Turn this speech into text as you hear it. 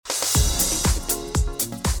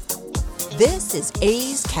This is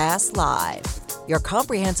A's Cast Live, your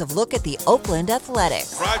comprehensive look at the Oakland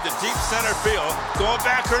Athletics. Drive to deep center field. Going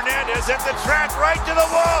back, Hernandez at the track, right to the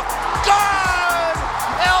wall. Gone!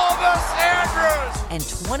 Elvis Andrus! And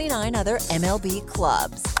 29 other MLB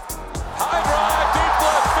clubs. High drive, deep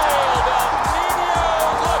left field.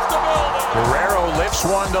 Nino left the building. Guerrero lifts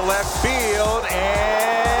one to left field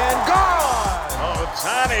and gone! Oh,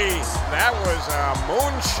 Tani, that was a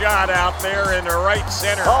moonshot out there in the right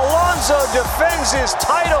center. Alonso defends his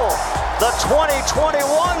title, the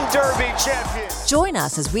 2021 Derby champion. Join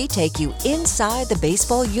us as we take you inside the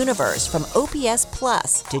baseball universe, from OPS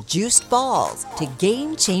Plus to juiced balls to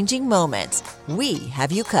game-changing moments. We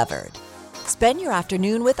have you covered. Spend your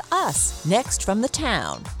afternoon with us next from the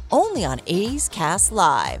town, only on A's Cast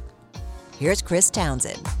Live. Here's Chris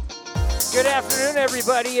Townsend. Good afternoon,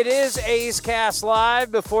 everybody. It is A's Cast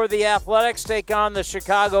Live before the Athletics take on the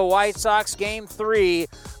Chicago White Sox. Game 3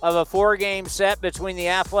 of a 4-game set between the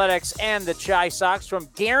Athletics and the Chi Sox from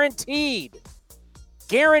guaranteed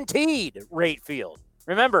rate field.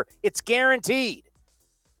 Remember, it's guaranteed.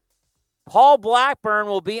 Paul Blackburn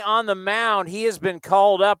will be on the mound. He has been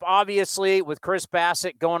called up, obviously, with Chris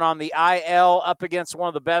Bassitt going on the IL up against one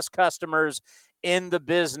of the best customers in the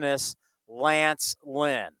business, Lance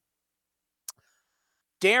Lynn.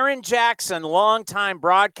 Darrin Jackson, longtime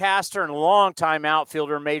broadcaster and longtime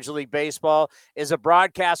outfielder in Major League Baseball, is a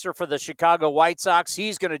broadcaster for the Chicago White Sox.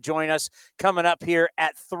 He's going to join us coming up here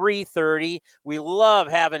at 3:30. We love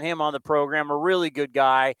having him on the program, a really good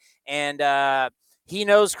guy, and he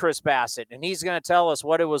knows Chris Bassitt, and he's going to tell us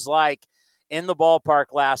what it was like in the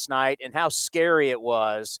ballpark last night and how scary it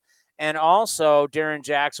was. And also, Darrin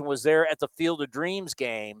Jackson was there at the Field of Dreams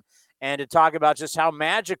game, and to talk about just how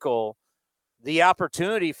magical the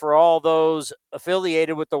opportunity for all those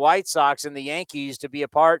affiliated with the White Sox and the Yankees to be a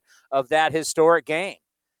part of that historic game.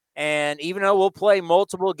 And even though we'll play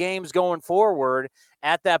multiple games going forward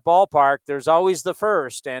at that ballpark, there's always the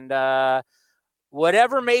first. And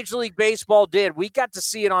whatever Major League Baseball did, we got to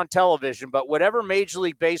see it on television, but whatever Major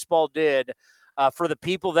League Baseball did for the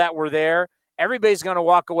people that were there, everybody's going to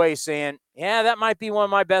walk away saying, yeah, that might be one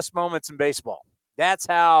of my best moments in baseball. That's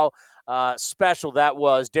how special that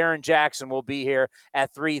was. Darrin Jackson will be here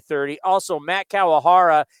at 3:30. Also, Matt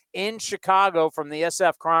Kawahara in Chicago from the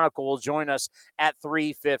SF Chronicle will join us at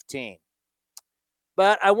 3:15.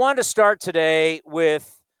 But I want to start today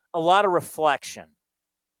with a lot of reflection,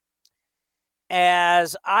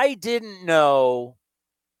 as I didn't know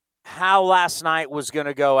how last night was going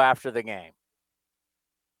to go after the game.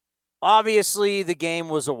 Obviously, the game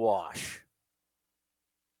was a wash.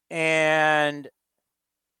 And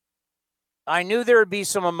I knew there would be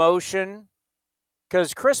some emotion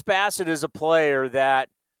because Chris Bassitt is a player that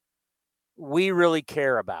we really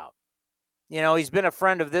care about. You know, he's been a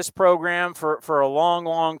friend of this program for a long,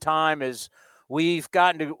 long time, as we've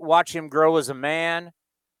gotten to watch him grow as a man,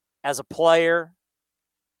 as a player,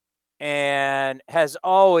 and has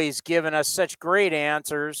always given us such great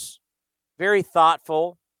answers, very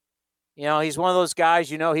thoughtful. You know, he's one of those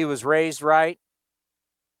guys, you know, he was raised right.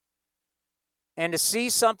 And to see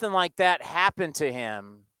something like that happen to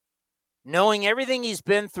him, knowing everything he's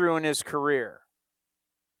been through in his career,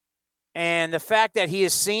 and the fact that he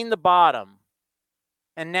has seen the bottom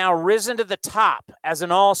and now risen to the top as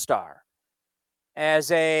an all-star, as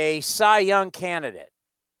a Cy Young candidate,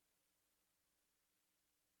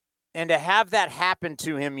 and to have that happen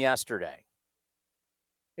to him yesterday,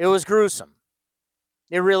 it was gruesome.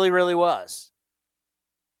 It really, really was.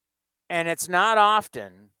 And it's not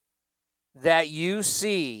often that you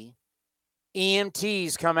see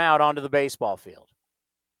EMTs come out onto the baseball field.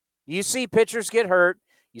 You see pitchers get hurt.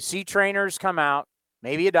 You see trainers come out,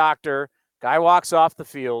 maybe a doctor. Guy walks off the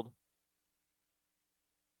field.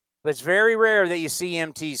 But it's very rare that you see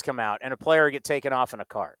EMTs come out and a player get taken off in a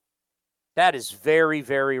cart. That is very,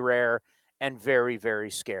 very rare and very, very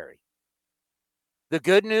scary. The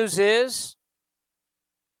good news is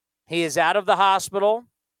he is out of the hospital.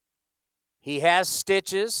 He has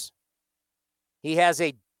stitches. He has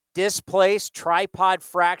a displaced tripod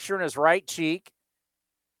fracture in his right cheek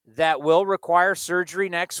that will require surgery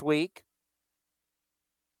next week.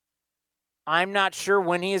 I'm not sure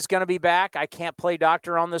when he is going to be back. I can't play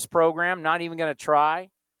doctor on this program, not even going to try.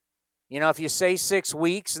 You know, if you say 6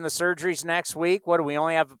 weeks and the surgery's next week, what do we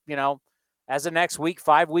only have, you know, as of next week,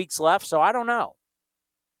 5 weeks left? So I don't know.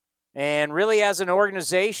 And really, as an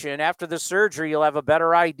organization, after the surgery, you'll have a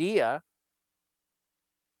better idea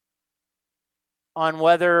on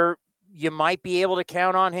whether you might be able to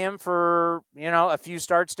count on him for, you know, a few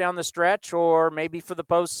starts down the stretch, or maybe for the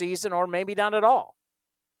postseason, or maybe not at all.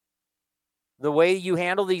 the way you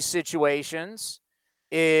handle these situations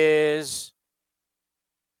is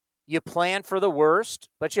you plan for the worst,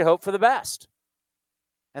 but you hope for the best.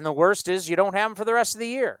 And the worst is you don't have them for the rest of the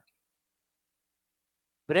year.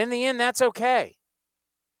 But in the end, that's okay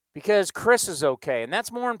because Chris is okay, and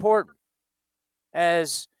that's more important.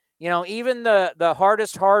 As, you know, even the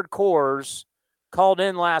hardest hardcores called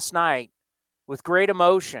in last night with great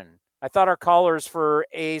emotion. I thought our callers for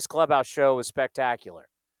A's Clubhouse show was spectacular.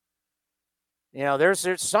 You know, there's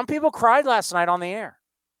some people cried last night on the air.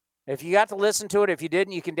 If you got to listen to it, if you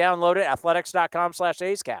didn't, you can download it,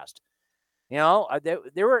 athletics.com/A'sCast. You know,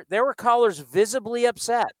 there were callers visibly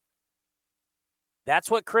upset.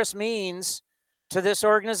 That's what Chris means to this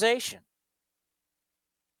organization.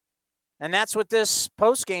 And that's what this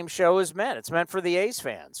postgame show is meant. It's meant for the A's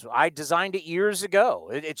fans. I designed it years ago.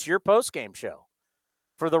 It's your postgame show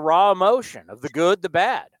for the raw emotion of the good, the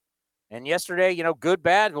bad. And yesterday, you know, good,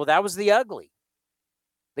 bad, well, that was the ugly.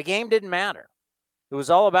 The game didn't matter. It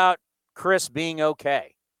was all about Chris being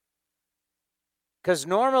okay. Because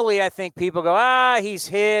normally I think people go, he's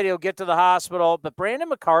hit, he'll get to the hospital. But Brandon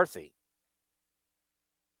McCarthy,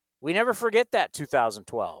 we never forget that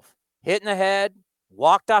 2012. Hit in the head,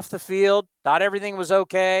 walked off the field, thought everything was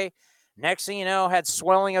okay. Next thing you know, had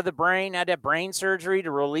swelling of the brain, had to have brain surgery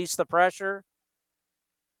to release the pressure.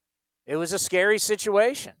 It was a scary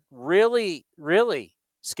situation. Really, really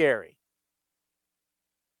scary.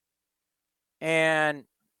 And,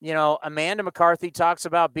 you know, Amanda McCarthy talks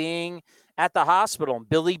about being at the hospital, and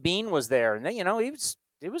Billy Beane was there. And, you know, it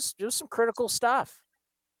was some critical stuff.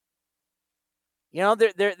 You know,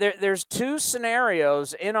 there's two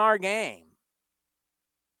scenarios in our game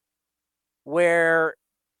where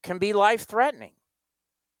can be life-threatening.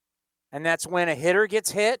 And that's when a hitter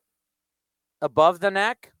gets hit above the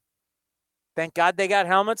neck. Thank God they got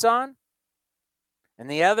helmets on.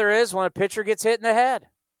 And the other is when a pitcher gets hit in the head.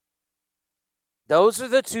 Those are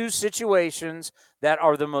the two situations that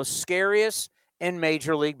are the most scariest in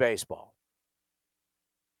Major League Baseball.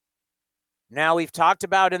 Now, we've talked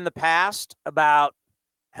about in the past about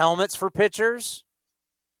helmets for pitchers.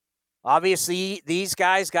 Obviously, these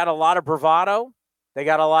guys got a lot of bravado. They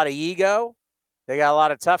got a lot of ego. They got a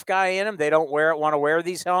lot of tough guy in them. They don't want to wear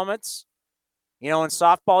these helmets. You know, in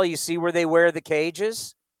softball, you see where they wear the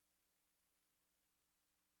cages.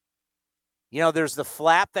 You know, there's the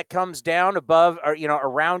flap that comes down above or, you know,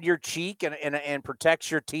 around your cheek and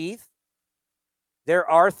protects your teeth. There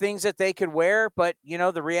are things that they could wear, but, you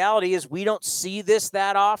know, the reality is we don't see this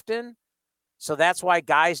that often. So that's why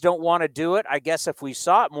guys don't want to do it. I guess if we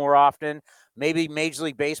saw it more often, maybe Major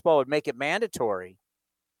League Baseball would make it mandatory.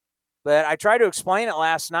 But I tried to explain it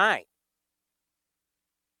last night.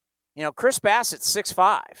 You know, Chris Bassitt's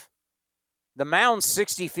 6'5". The mound's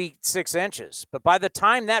 60 feet 6 inches. But by the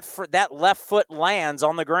time that left foot lands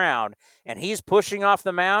on the ground and he's pushing off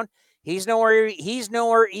the mound, he's nowhere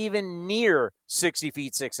even near 60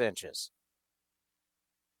 feet 6 inches.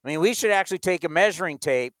 I mean, we should actually take a measuring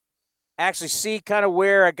tape, actually see kind of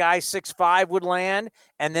where a guy 6'5" would land,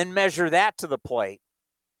 and then measure that to the plate.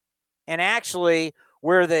 And actually,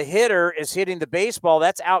 where the hitter is hitting the baseball,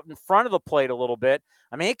 that's out in front of the plate a little bit.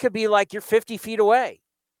 I mean, it could be like you're 50 feet away.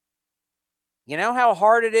 You know how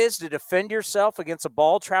hard it is to defend yourself against a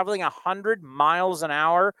ball traveling 100 miles an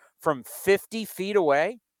hour from 50 feet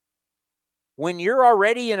away when you're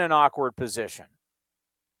already in an awkward position,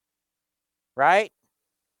 right?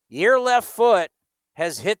 Your left foot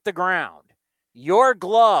has hit the ground. Your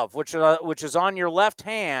glove, which is on your left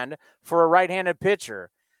hand for a right-handed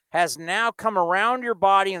pitcher, has now come around your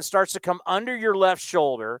body and starts to come under your left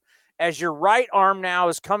shoulder as your right arm now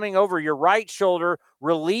is coming over your right shoulder,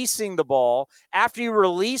 releasing the ball. After you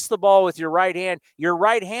release the ball with your right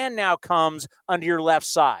hand now comes under your left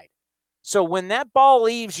side. So when that ball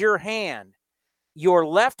leaves your hand, your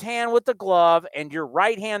left hand with the glove and your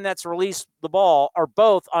right hand that's released the ball are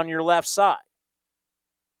both on your left side.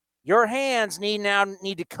 Your hands need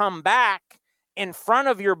to come back in front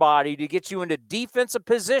of your body to get you into defensive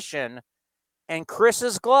position, and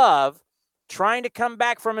Chris's glove, trying to come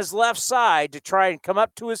back from his left side to try and come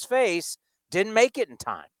up to his face, didn't make it in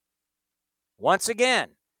time. Once again,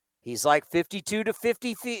 he's like 52 to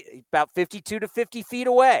 50 feet, about 52 to 50 feet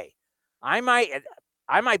away. I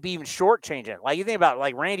might be even shortchanging it. Like you think about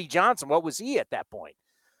like Randy Johnson, what was he at that point?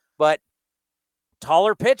 But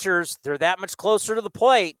taller pitchers, they're that much closer to the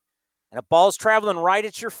plate, and a ball's traveling right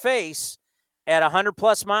at your face at 100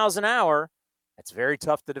 plus miles an hour, that's very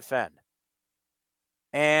tough to defend.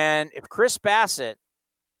 And if Chris Bassitt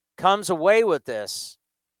comes away with this,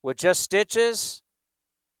 with just stitches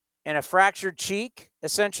and a fractured cheek,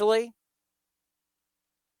 essentially,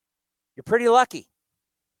 You're pretty lucky.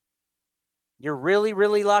 You're really,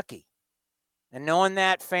 really lucky. And knowing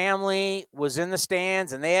that family was in the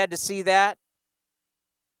stands and they had to see that,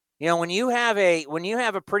 when you have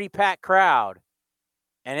a pretty packed crowd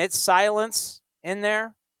and it's silence in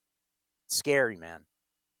there, it's scary, man.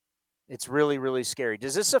 It's really, really scary.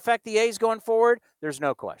 Does this affect the A's going forward? There's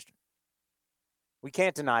no question. We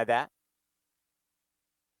can't deny that.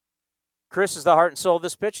 Chris is the heart and soul of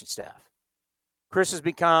this pitching staff. Chris has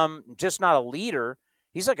become just not a leader.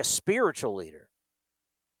 He's like a spiritual leader.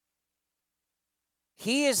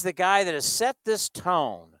 He is the guy that has set this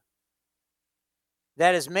tone,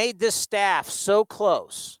 that has made this staff so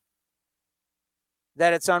close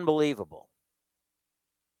that it's unbelievable.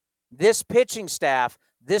 This pitching staff,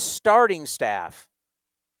 this starting staff,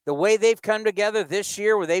 the way they've come together this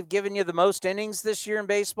year, where they've given you the most innings this year in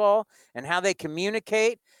baseball, and how they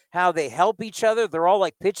communicate, how they help each other. They're all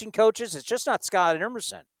like pitching coaches. It's just not Scott and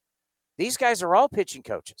Emerson. These guys are all pitching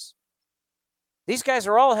coaches. These guys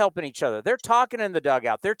are all helping each other. They're talking in the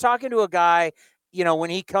dugout. They're talking to a guy, when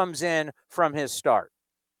he comes in from his start.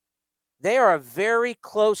 They are a very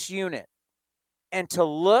close unit. And to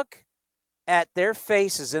look at their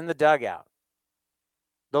faces in the dugout,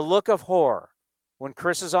 the look of horror when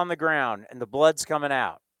Chris is on the ground and the blood's coming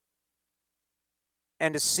out,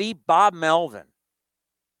 and to see Bob Melvin,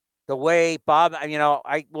 the way Bob,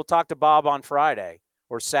 I will talk to Bob on Friday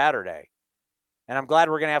or Saturday, and I'm glad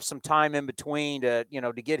we're going to have some time in between to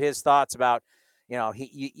get his thoughts about,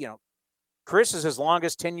 Chris is his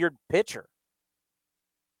longest tenured pitcher.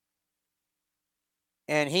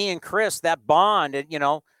 And he and Chris, that bond,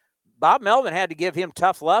 and, Bob Melvin had to give him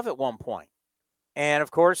tough love at one point. And,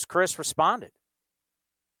 of course, Chris responded.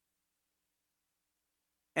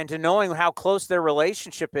 And to knowing how close their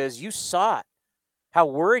relationship is, you saw it, how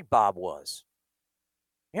worried Bob was.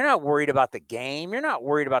 You're not worried about the game. You're not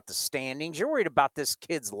worried about the standings. You're worried about this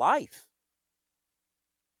kid's life.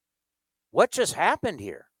 What just happened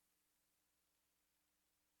here?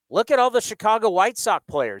 Look at all the Chicago White Sox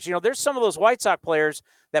players. There's some of those White Sox players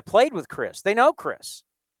that played with Chris. They know Chris.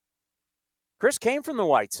 Chris came from the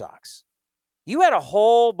White Sox. You had a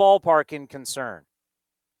whole ballpark in concern.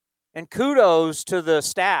 And kudos to the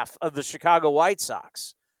staff of the Chicago White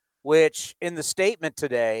Sox, which in the statement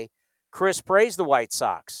today, Chris praised the White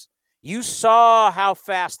Sox. You saw how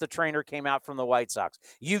fast the trainer came out from the White Sox.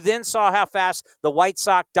 You then saw how fast the White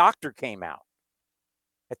Sox doctor came out.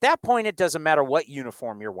 At that point, it doesn't matter what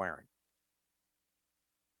uniform you're wearing.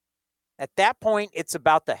 At that point, it's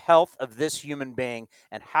about the health of this human being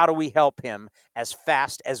and how do we help him as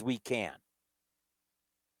fast as we can.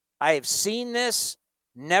 I have seen this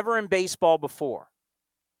never in baseball before,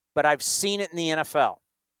 but I've seen it in the NFL.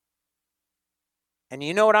 And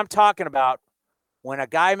you know what I'm talking about when a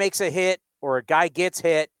guy makes a hit or a guy gets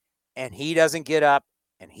hit and he doesn't get up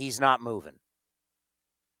and he's not moving.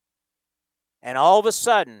 And all of a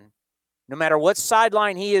sudden, no matter what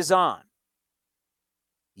sideline he is on,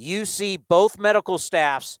 you see both medical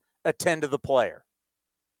staffs attend to the player.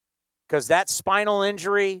 Because that spinal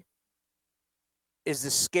injury is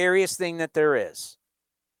the scariest thing that there is.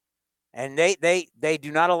 And they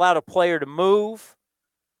do not allow the player to move.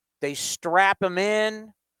 They strap him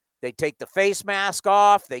in. They take the face mask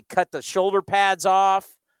off. They cut the shoulder pads off.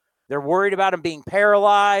 They're worried about him being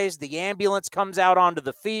paralyzed. The ambulance comes out onto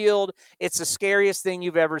the field. It's the scariest thing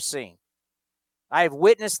you've ever seen. I have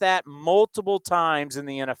witnessed that multiple times in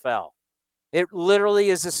the NFL. It literally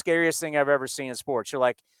is the scariest thing I've ever seen in sports. You're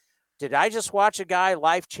like, did I just watch a guy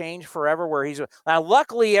life change forever where he's – now,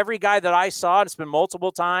 luckily, every guy that I saw, and it's been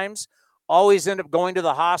multiple times, always ended up going to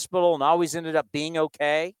the hospital and always ended up being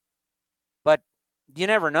okay. But you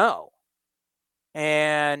never know.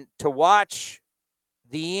 And to watch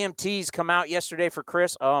the EMTs come out yesterday for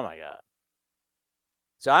Chris, oh, my God.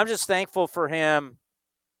 So I'm just thankful for him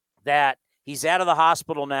that he's out of the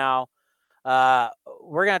hospital now.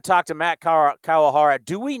 We're going to talk to Matt Kawahara.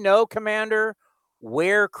 Do we know, Commander,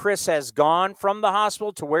 where Chris has gone from the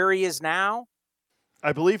hospital to where he is now?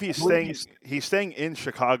 I believe he's staying in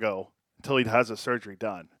Chicago until he has a surgery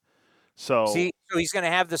done. So he's going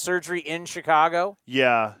to have the surgery in Chicago?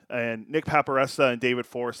 Yeah, and Nick Paparesta and David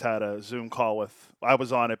Forrest had a Zoom call with – I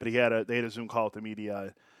was on it, but they had a Zoom call with the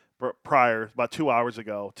media prior, about 2 hours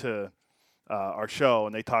ago, to our show,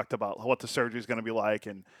 and they talked about what the surgery is going to be like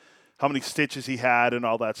and how many stitches he had and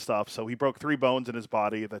all that stuff. So he broke 3 bones in his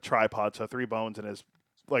body, the tripod, so 3 bones in his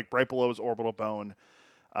 – like right below his orbital bone.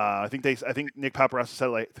 I think Nick Paparesta said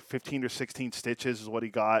like 15 or 16 stitches is what he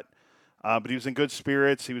got. But he was in good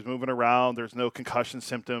spirits. He was moving around. There's no concussion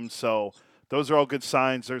symptoms. So those are all good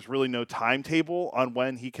signs. There's really no timetable on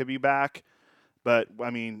when he could be back. But, I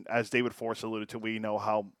mean, as David Force alluded to, we know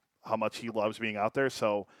how much he loves being out there.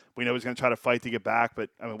 So we know he's going to try to fight to get back. But,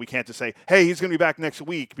 I mean, we can't just say, hey, he's going to be back next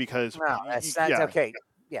week because No, that's okay.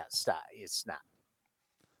 Yeah, stop. It's not.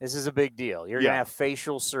 This is a big deal. You're going to have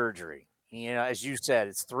facial surgery. You know, as you said,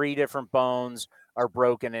 it's 3 different bones are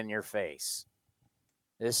broken in your face.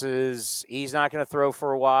 He's not going to throw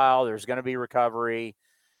for a while. There's going to be recovery.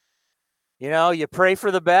 You know, you pray for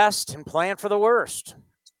the best and plan for the worst.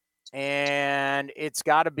 And it's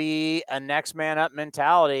got to be a next man up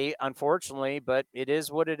mentality, unfortunately, but it is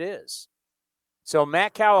what it is. So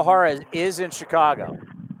Matt Kawahara is in Chicago.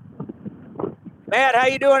 Matt, how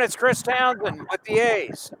you doing? It's Chris Townsend with the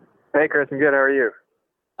A's. Hey, Chris, I'm good. How are you?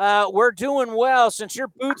 We're doing well. Since your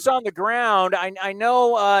boots on the ground, I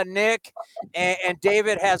know Nick and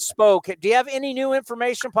David has spoke. Do you have any new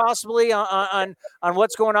information possibly on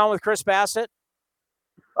what's going on with Chris Bassitt?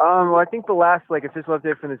 Well, I think the last official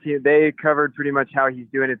update from the team, they covered pretty much how he's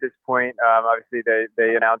doing at this point. Obviously,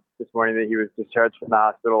 they announced this morning that he was discharged from the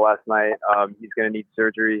hospital last night. He's going to need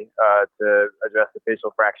surgery to address the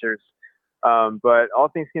facial fractures. But all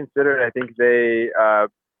things considered, I think they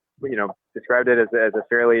described it as a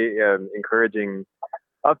fairly encouraging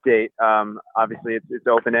update. Obviously, it's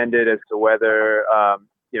open-ended as to whether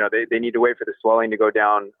they need to wait for the swelling to go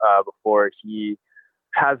down before he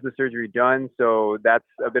has the surgery done. So that's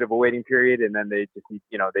a bit of a waiting period, and then they just need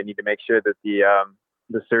to make sure that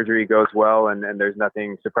the surgery goes well and there's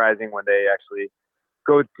nothing surprising when they actually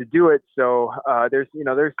go to do it. So there's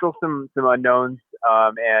still some unknowns,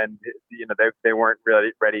 and they weren't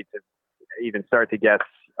really ready to even start to guess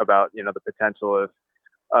about the potential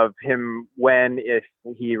of him if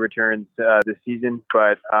he returns this season.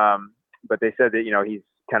 But they said that he's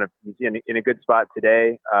in a good spot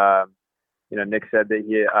today. Nick said that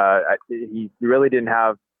he really didn't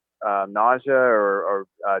have nausea or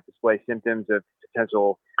display symptoms of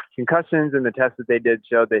potential concussions, and the test that they did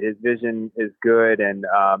showed that his vision is good, and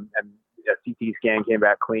a CT scan came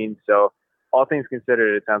back clean. So all things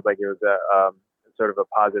considered, it sounds like it was a sort of a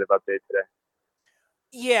positive update today.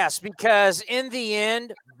 Yes, because in the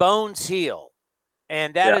end, bones heal.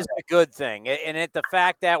 And that is a good thing. And the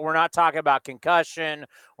fact that we're not talking about concussion,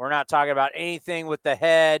 we're not talking about anything with the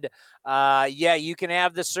head. You can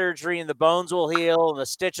have the surgery and the bones will heal and the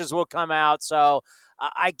stitches will come out. So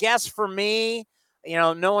I guess for me,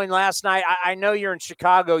 knowing last night, I know you're in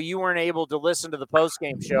Chicago. You weren't able to listen to the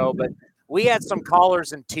postgame show, but we had some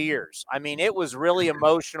callers in tears. I mean, it was really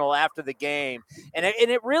emotional after the game. And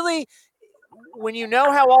it really, when you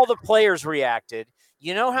know how all the players reacted,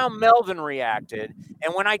 you know how Melvin reacted.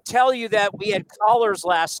 And when I tell you that we had callers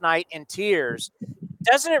last night in tears,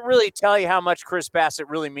 doesn't it really tell you how much Chris Bassitt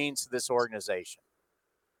really means to this organization?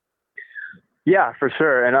 Yeah, for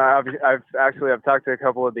sure. And I've talked to a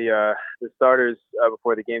couple of the starters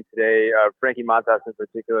before the game today. Frankie Montas in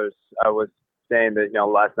particular was saying that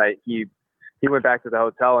last night he went back to the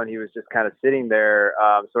hotel and he was just kind of sitting there,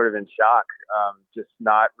 sort of in shock, just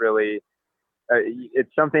not really. It's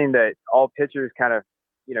something that all pitchers kind of,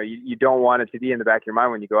 you don't want it to be in the back of your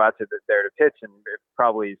mind when you go out there to pitch, and it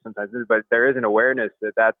probably sometimes is, but there is an awareness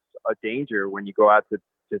that that's a danger when you go out to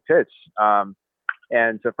pitch.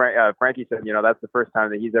 And so Frankie said, that's the first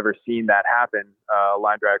time that he's ever seen that happen, a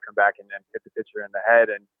line drive come back and hit the pitcher in the head.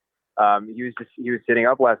 And he was sitting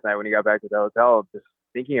up last night when he got back to the hotel, just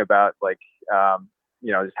thinking about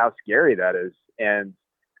just how scary that is. And,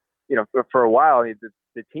 for a while,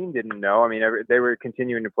 the team didn't know. I mean, they were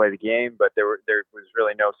continuing to play the game, but there was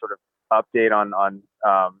really no sort of update on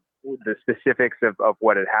the specifics of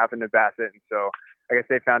what had happened to Bassitt. And so I guess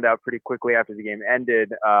they found out pretty quickly after the game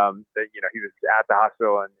ended that he was at the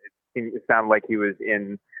hospital, and it sounded like he was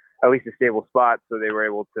in at least a stable spot, so they were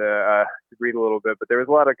able to breathe a little bit. But there was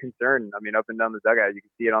a lot of concern. I mean, up and down the dugout, you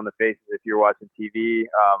could see it on the faces if you're watching TV.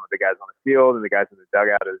 The guys on the field and the guys in the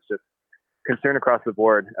dugout, is just concern across the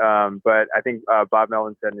board. But I think Bob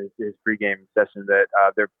Melvin said in his pregame session that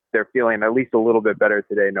they're feeling at least a little bit better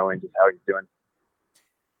today, knowing just how he's doing.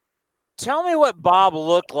 Tell me what Bob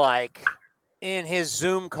looked like in his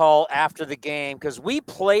Zoom call after the game, because we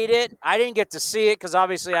played it. I didn't get to see it because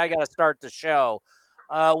obviously I got to start the show.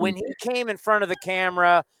 When he came in front of the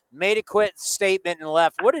camera, made a quick statement and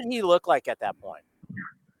left, what did he look like at that point?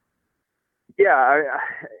 Yeah,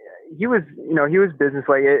 he was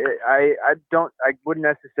businesslike. I wouldn't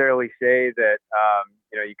necessarily say that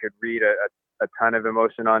you could read a ton of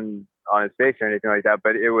emotion on his face or anything like that,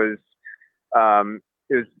 but it was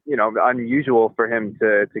unusual for him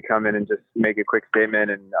to come in and just make a quick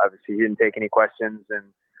statement, and obviously he didn't take any questions. And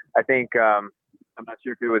I think I'm not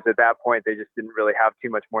sure if it was at that point they just didn't really have too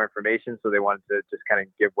much more information, so they wanted to just kind of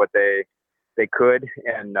give what they they could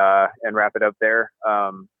and wrap it up there.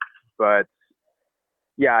 But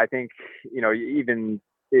yeah, I think, even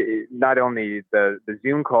not only the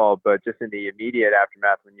Zoom call, but just in the immediate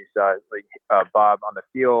aftermath when you saw Bob on the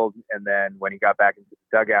field, and then when he got back into the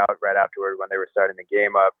dugout right afterward when they were starting the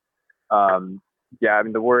game up.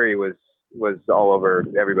 The worry was all over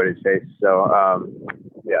everybody's face. So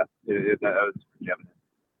that was evident.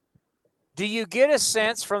 Do you get a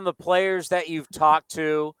sense from the players that you've talked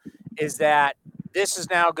to is that this is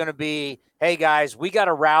now going to be, hey guys, we got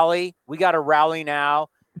to rally now,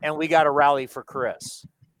 and we got to rally for Chris?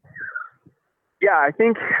 Yeah, I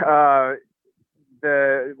think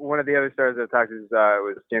one of the other stars that talked to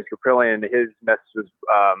was James Caprillion, and his message was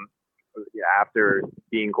after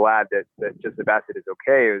being glad that just Bassitt is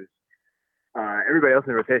okay, is everybody else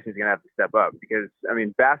in the rotation is going to have to step up, because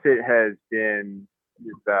Bassitt has been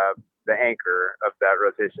the anchor of that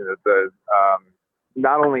rotation.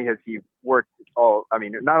 Not only has he worked not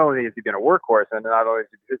only has he been a workhorse, and not only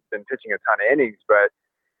has he been pitching a ton of innings, but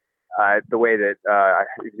the way that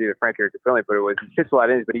either Frank or Caprillion put it was, he's pitched a lot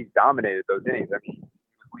of innings, but he's dominated those innings. He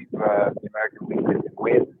was the American League in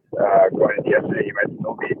wins going into yesterday. He might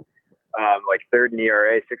still be third in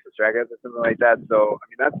ERA, 6 strikeouts or something like that. So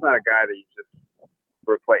that's not a guy that you just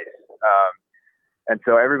replace. And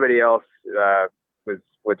so everybody else was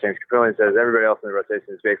what James Caprillion says. Everybody else in the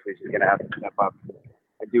rotation is basically just going to have to step up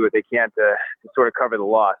and do what they can to sort of cover the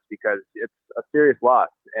loss, because it's a serious loss,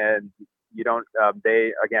 and you don't.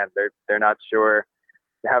 They're not sure.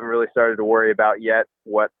 They haven't really started to worry about yet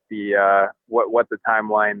what the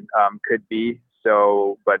timeline could be.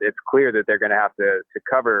 So, but it's clear that they're going to have to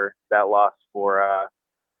cover that loss for a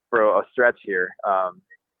stretch here,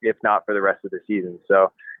 if not for the rest of the season.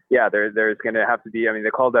 So, yeah, there's going to have to be. They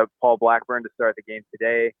called up Paul Blackburn to start the game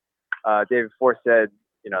today. David Force said,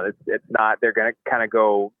 it's not. They're going to kind of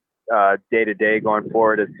go day to day going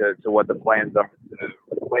forward as to what the plans are to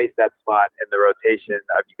replace that spot in the rotation.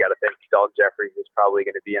 You got to think Dalton Jeffries is probably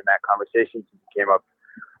going to be in that conversation, since he came up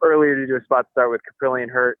earlier to do a spot start with Caprillion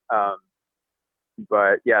hurt.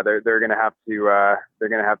 But yeah, they're going to have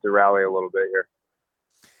to rally a little bit here.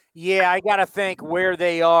 Yeah, I got to think where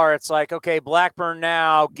they are. It's like, okay, Blackburn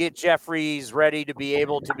now, get Jeffries ready to be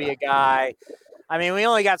able to be a guy. We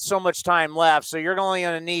only got so much time left, so you're only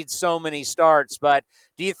going to need so many starts. But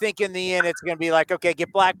do you think in the end it's going to be like, okay,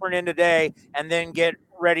 get Blackburn in today and then get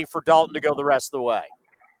ready for Dalton to go the rest of the way?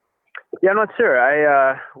 Yeah, I'm not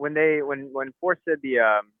sure. When Force said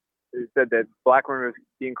said that Blackburn was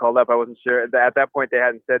being called up, I wasn't sure. At that point, they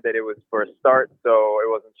hadn't said that it was for a start, so it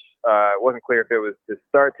wasn't clear if it was to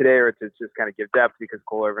start today or to just kind of give depth, because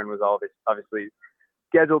Cole Irvin was obviously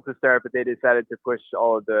scheduled to start, but they decided to push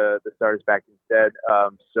all of the starters back instead.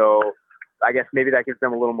 So I guess maybe that gives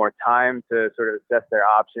them a little more time to sort of assess their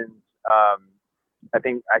options. I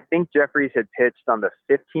think Jeffries had pitched on the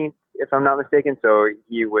 15th, if I'm not mistaken, so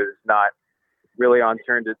he was not really on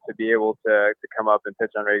turn to be able to come up and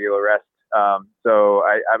pitch on regular rest. So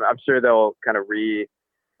I'm sure they'll kind of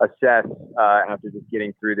reassess after just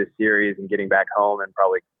getting through this series and getting back home, and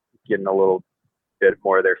probably getting a little bit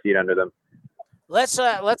more of their feet under them. Let's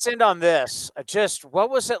end on this. Just what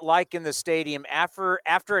was it like in the stadium after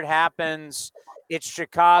it happens? It's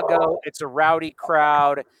Chicago. It's a rowdy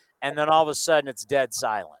crowd, and then all of a sudden it's dead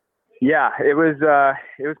silent. Yeah, it was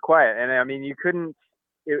quiet, and you couldn't.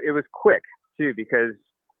 It was quick too, because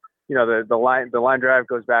the line drive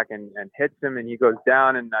goes back and hits him, and he goes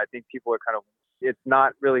down, and I think people are kind of. It's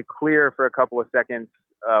not really clear for a couple of seconds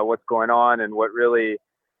what's going on, and what really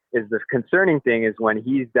is the concerning thing is when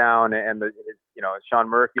he's down and Sean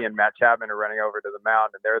Murphy and Matt Chapman are running over to the mound,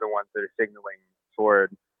 and they're the ones that are signaling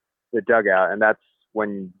toward the dugout, and that's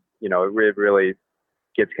when it really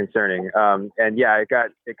gets concerning. And yeah,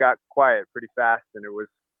 it got quiet pretty fast, and it was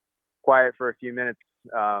quiet for a few minutes.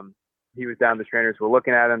 He was down. The trainers were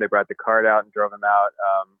looking at him. They brought the cart out and drove him out.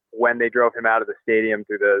 When they drove him out of the stadium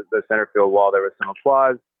through the center field wall, there was some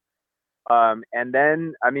applause. And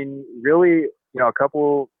then, really, a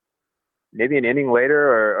couple, maybe an inning later,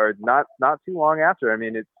 or not too long after.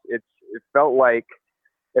 It felt like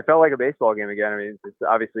a baseball game again.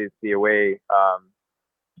 Obviously it's the away.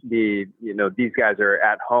 These guys are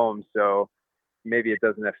at home, so maybe it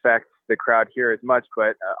doesn't affect the crowd here as much.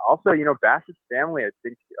 But also, Bassitt's family, I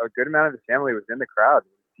think a good amount of his family was in the crowd.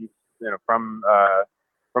 He's from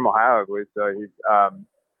Ohio.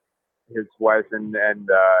 His wife and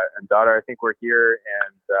daughter, I think, were here,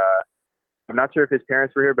 and I'm not sure if his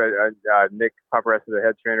parents were here, but Nick Paparessa, the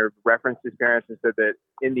head trainer, referenced his parents and said that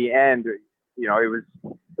in the end, it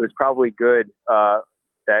was probably good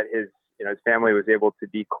that his family was able to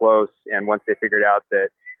be close, and once they figured out that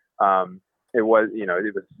it was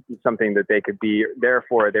something that they could be there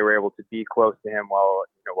for. They were able to be close to him while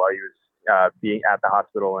he was being at the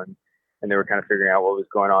hospital, and they were kind of figuring out what was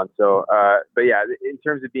going on. So, but yeah, in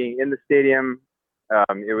terms of being in the stadium,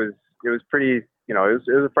 it was pretty, it was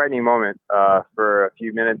a frightening moment for a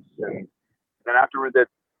few minutes, and then afterwards it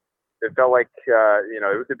felt like it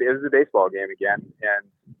was a baseball game again, and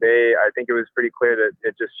I think it was pretty clear that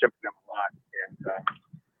it just shook them a lot, and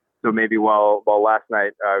so maybe while last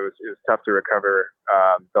night it was tough to recover,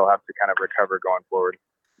 they'll have to kind of recover going forward.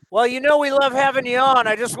 Well, we love having you on.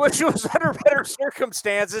 I just wish it was under better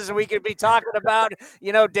circumstances and we could be talking about,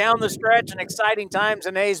 down the stretch and exciting times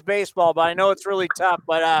in A's baseball. But I know it's really tough.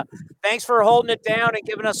 But thanks for holding it down and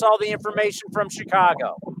giving us all the information from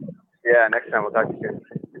Chicago. Yeah, next time we'll talk to you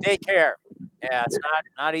soon. Take care. Yeah, it's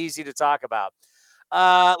not easy to talk about.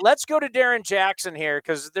 Let's go to Darrin Jackson here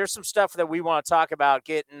because there's some stuff that we want to talk about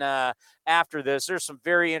getting after this. There's some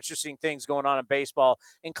very interesting things going on in baseball,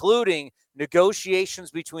 including negotiations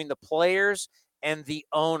between the players and the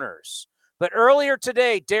owners. But earlier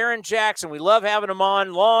today, Darrin Jackson, we love having him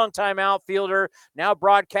on, longtime outfielder, now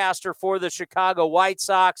broadcaster for the Chicago White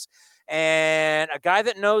Sox, and a guy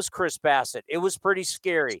that knows Chris Bassitt. It was pretty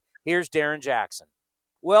scary. Here's Darrin Jackson.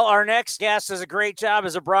 Well, our next guest does a great job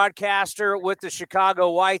as a broadcaster with the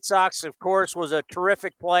Chicago White Sox. Of course, was a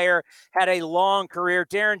terrific player, had a long career.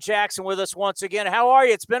 Darrin Jackson with us once again. How are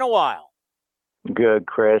you? It's been a while. Good,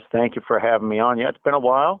 Chris. Thank you for having me on. Yeah, it's been a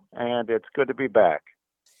while, and it's good to be back.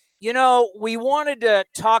 We wanted to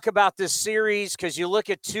talk about this series because you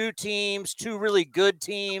look at two really good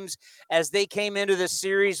teams, as they came into this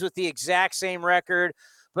series with the exact same record.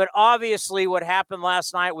 But obviously what happened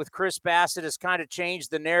last night with Chris Bassitt has kind of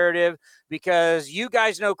changed the narrative because you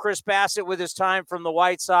guys know Chris Bassitt with his time from the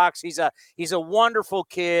White Sox. He's a wonderful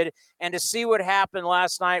kid. And to see what happened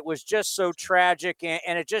last night was just so tragic.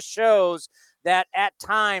 And it just shows that at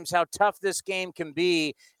times how tough this game can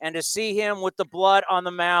be. And to see him with the blood on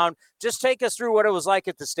the mound, just take us through what it was like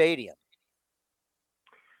at the stadium.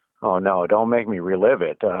 Oh, no, don't make me relive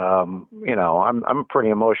it. I'm a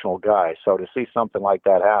pretty emotional guy. So to see something like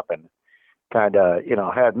that happen kind of,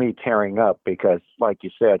 had me tearing up because, like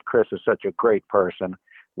you said, Chris is such a great person.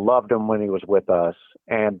 Loved him when he was with us.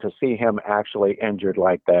 And to see him actually injured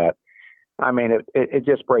like that, I mean, it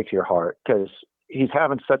just breaks your heart because he's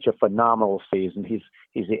having such a phenomenal season.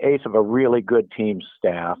 He's the ace of a really good team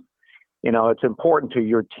staff. It's important to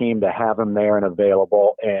your team to have him there and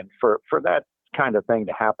available. And for that kind of thing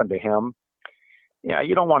to happen to him,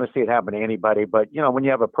 you don't want to see it happen to anybody, but when you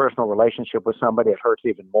have a personal relationship with somebody, it hurts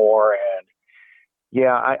even more. And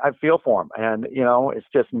I feel for him, and it's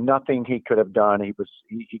just nothing he could have done. He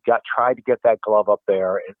tried to get that glove up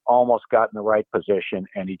there and almost got in the right position,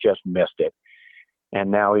 and he just missed it. And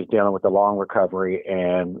now he's dealing with a long recovery,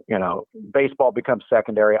 and baseball becomes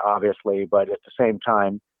secondary, obviously, but at the same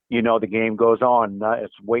time, the game goes on.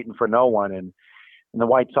 It's waiting for no one. And the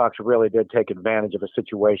White Sox really did take advantage of a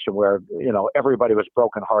situation where, everybody was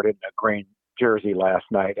brokenhearted in a green jersey last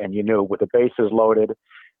night. And you knew with the bases loaded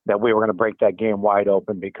that we were going to break that game wide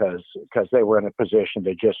open because they were in a position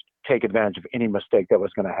to just take advantage of any mistake that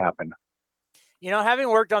was going to happen. Having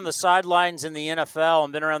worked on the sidelines in the NFL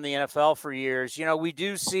and been around the NFL for years, we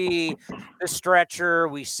do see the stretcher,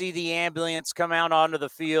 we see the ambulance come out onto the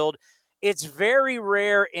field. It's very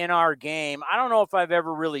rare in our game. I don't know if I've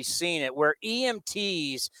ever really seen it where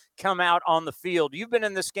EMTs come out on the field. You've been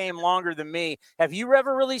in this game longer than me. Have you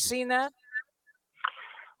ever really seen that?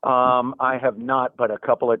 I have not, but a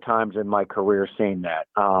couple of times in my career seen that.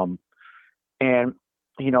 And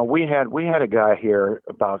we had a guy here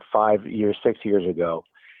about 6 years ago,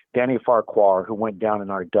 Danny Farquhar, who went down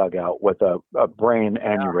in our dugout with a brain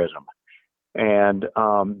aneurysm. And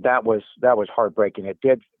that was heartbreaking.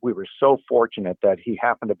 We were so fortunate that he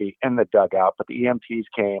happened to be in the dugout, but the EMTs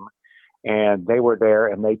came and they were there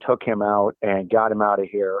and they took him out and got him out of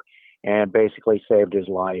here and basically saved his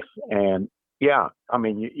life. And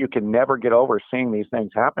you can never get over seeing these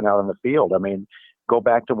things happen out on the field. I mean, go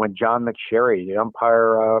back to when John McSherry, the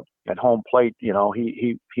umpire at home plate,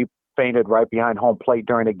 he fainted right behind home plate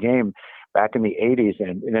during a game back in the 80s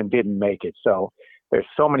and then didn't make it. So there's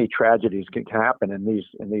so many tragedies can happen in these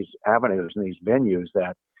avenues and these venues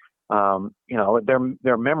that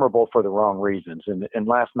they're memorable for the wrong reasons. And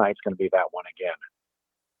last night's going to be that one again.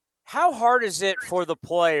 How hard is it for the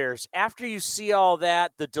players after you see all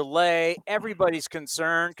that, the delay, everybody's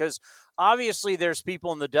concerned because obviously there's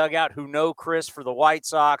people in the dugout who know Chris for the White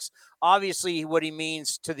Sox, obviously what he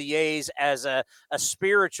means to the A's as a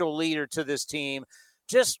spiritual leader to this team.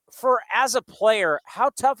 Just as a player, how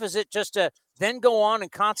tough is it just to then go on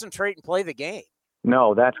and concentrate and play the game?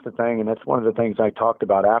 No, that's the thing, and that's one of the things I talked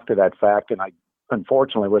about after that fact, and I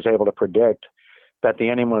unfortunately was able to predict that the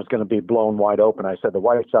inning was going to be blown wide open. I said the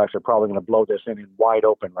White Sox are probably going to blow this inning wide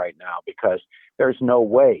open right now because there's no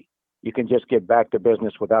way you can just get back to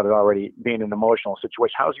business without it already being an emotional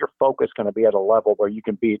situation. How's your focus going to be at a level where you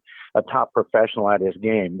can beat a top professional at his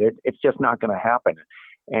game? It's just not going to happen.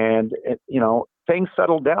 And, things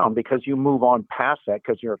settle down because you move on past that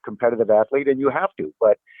because you're a competitive athlete and you have to.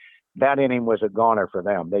 But that inning was a goner for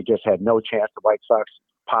them. They just had no chance. The White Sox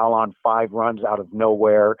pile on 5 runs out of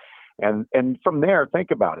nowhere. And from there, think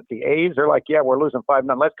about it. The A's are like, yeah, we're losing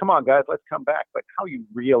 5-0. Let's come on, guys, let's come back. But how are you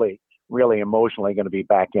really emotionally going to be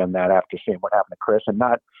back in that after seeing what happened to Chris and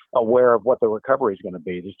not aware of what the recovery is going to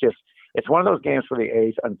be? It's one of those games for the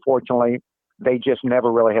A's. Unfortunately, they just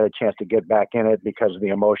never really had a chance to get back in it because of the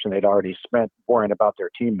emotion they'd already spent worrying about their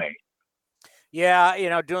teammate.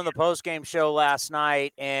 Yeah, doing the post-game show last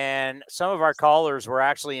night, and some of our callers were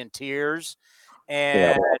actually in tears.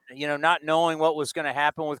 And, not knowing what was going to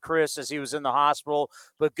happen with Chris as he was in the hospital.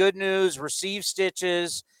 But good news, received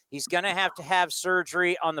stitches. He's going to have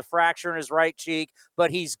surgery on the fracture in his right cheek,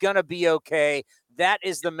 but he's going to be okay. That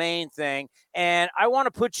is the main thing. And I want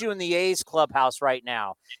to put you in the A's clubhouse right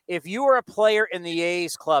now. If you are a player in the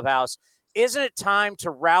A's clubhouse, isn't it time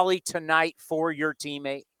to rally tonight for your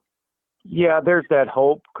teammate? Yeah, there's that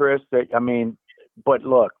hope, Chris. But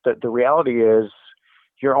look, the reality is,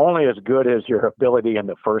 you're only as good as your ability in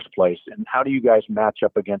the first place. And how do you guys match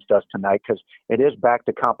up against us tonight? Because it is back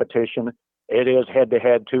to competition. It is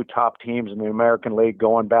head-to-head, 2 top teams in the American League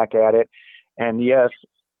going back at it. And yes,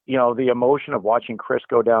 the emotion of watching Chris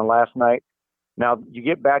go down last night. Now, you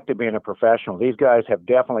get back to being a professional. These guys have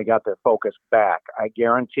definitely got their focus back. I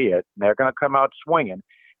guarantee it. They're going to come out swinging.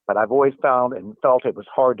 But I've always found and felt it was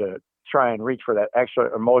hard to try and reach for that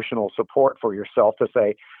extra emotional support for yourself to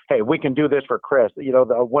say, hey, we can do this for Chris. The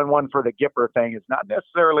 1-1 for the Gipper thing is not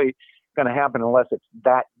necessarily going to happen unless it's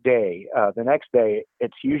that day. The next day,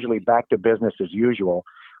 it's usually back to business as usual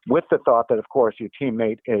with the thought that, of course, your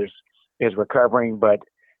teammate is recovering. But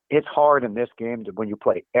it's hard in this game when you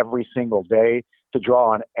play every single day to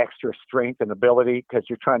draw on extra strength and ability because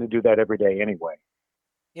you're trying to do that every day anyway.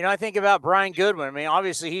 I think about Brian Goodwin.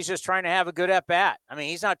 Obviously, he's just trying to have a good at-bat.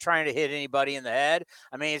 He's not trying to hit anybody in the head.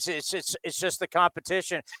 It's just the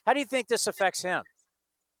competition. How do you think this affects him?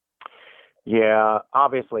 Yeah,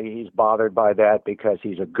 obviously he's bothered by that because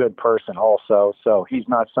he's a good person also. So he's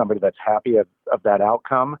not somebody that's happy of that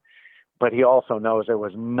outcome. But he also knows there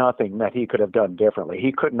was nothing that he could have done differently.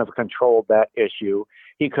 He couldn't have controlled that issue.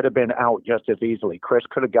 He could have been out just as easily. Chris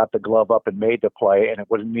could have got the glove up and made the play, and it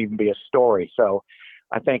wouldn't even be a story. So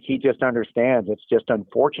I think he just understands it's just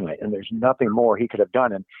unfortunate, and there's nothing more he could have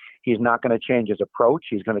done. And he's not going to change his approach.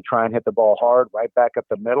 He's going to try and hit the ball hard right back up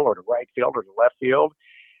the middle or to right field or to left field.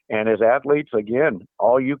 And as athletes, again,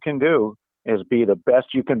 all you can do is be the best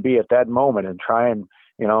you can be at that moment and try and,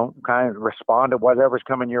 kind of respond to whatever's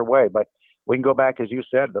coming your way. But we can go back, as you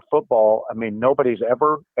said, the football. Nobody's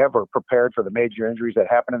ever prepared for the major injuries that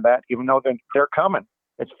happen in that, even though they're coming.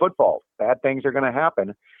 It's football. Bad things are going to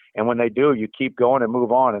happen. And when they do, you keep going and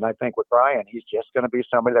move on. And I think with Brian, he's just going to be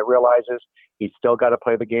somebody that realizes he's still got to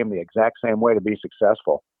play the game the exact same way to be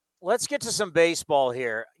successful. Let's get to some baseball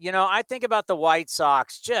here. I think about the White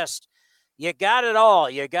Sox. You got it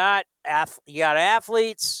all. You got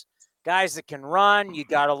athletes, guys that can run. You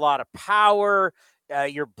got a lot of power.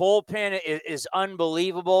 Your bullpen is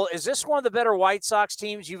unbelievable. Is this one of the better White Sox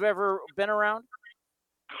teams you've ever been around?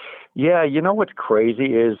 Yeah, what's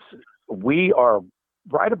crazy is we are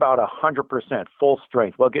right about 100% full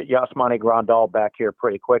strength. We'll get Yasmani Grandal back here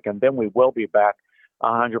pretty quick, and then we will be back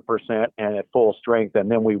 100% and at full strength, and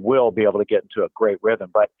then we will be able to get into a great rhythm.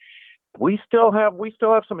 But we still have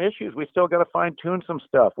some issues. We still got to fine tune some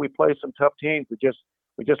stuff. We play some tough teams. We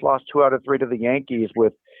just lost 2 out of 3 to the Yankees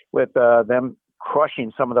with them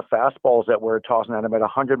crushing some of the fastballs that we're tossing at them at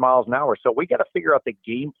 100 miles an hour. So we got to figure out the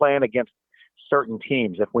game plan against certain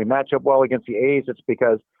teams. If we match up well against the A's, it's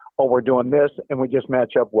because, we're doing this and we just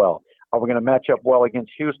match up well. Are we going to match up well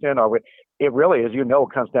against Houston? It really, as you know,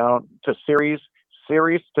 comes down to series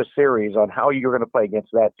to series on how you're going to play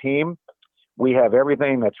against that team. We have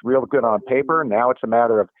everything that's real good on paper. Now it's a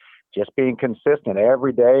matter of just being consistent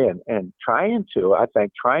every day and trying to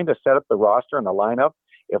set up the roster and the lineup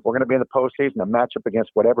if we're going to be in the postseason to match up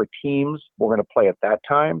against whatever teams we're going to play at that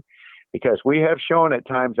time, because we have shown at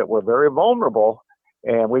times that we're very vulnerable,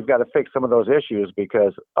 and we've got to fix some of those issues,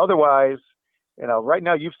 because otherwise, right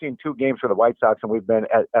now you've seen 2 games for the White Sox and we've been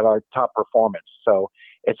at our top performance. So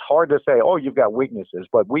it's hard to say, oh, you've got weaknesses,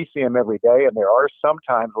 but we see them every day, and there are some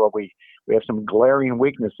times where we have some glaring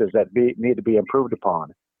weaknesses that need to be improved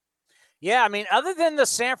upon. Yeah, I mean, other than the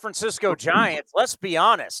San Francisco Giants, let's be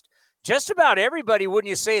honest, just about everybody, wouldn't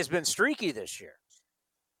you say, has been streaky this year?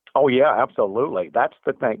 Oh, yeah, absolutely. That's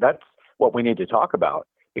the thing. That's what we need to talk about,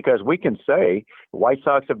 because we can say the White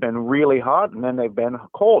Sox have been really hot and then they've been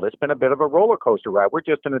cold. It's been a bit of a roller coaster ride. We're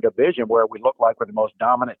just in a division where we look like we're the most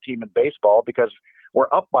dominant team in baseball because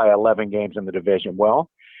we're up by 11 games in the division. Well,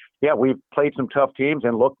 yeah, we've played some tough teams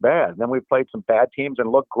and looked bad. Then we've played some bad teams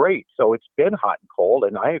and looked great. So it's been hot and cold,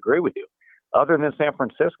 and I agree with you. Other than San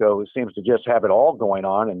Francisco, who seems to just have it all going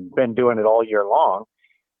on and been doing it all year long,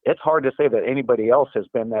 it's hard to say that anybody else has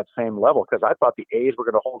been that same level, because I thought the A's were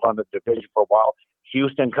going to hold on to the division for a while.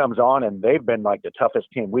 Houston comes on, and they've been like the toughest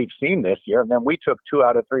team we've seen this year. And then we took 2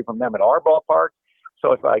 out of 3 from them at our ballpark.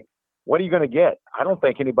 So it's like, what are you going to get? I don't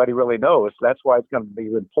think anybody really knows. That's why it's going to be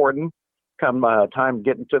important come time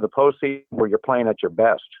getting to the postseason where you're playing at your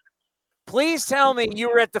best. Please tell me you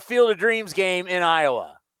were at the Field of Dreams game in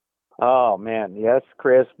Iowa. Oh, man. Yes,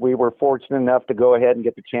 Chris. We were fortunate enough to go ahead and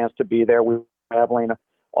get the chance to be there. We were traveling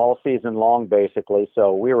all season long, basically.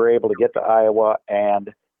 So we were able to get to Iowa, and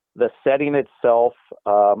the setting itself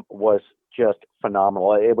was just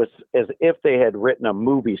phenomenal. It was as if they had written a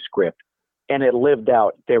movie script, and it lived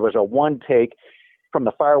out. There was a one take from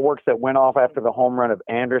the fireworks that went off after the home run of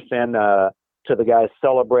Anderson to the guys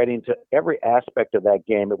celebrating, to every aspect of that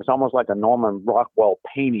game. It was almost like a Norman Rockwell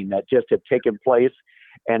painting that just had taken place,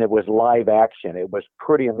 and it was live action. It was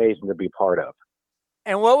pretty amazing to be part of.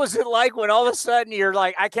 And what was it like when all of a sudden you're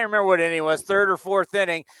like, I can't remember what inning it was, 3rd or 4th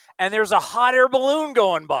inning, and there's a hot air balloon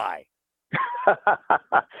going by?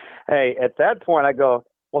 Hey, at that point I go,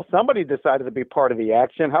 well, somebody decided to be part of the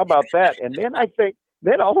action. How about that? And then I think,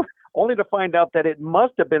 only to find out that it was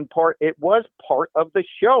part of the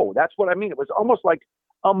show. That's what I mean. It was almost like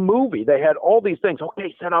a movie. They had all these things.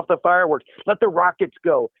 Okay, set off the fireworks. Let the rockets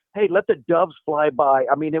go. Hey, let the doves fly by.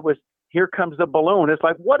 I mean, it was, here comes the balloon. It's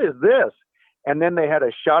like, what is this? And then they had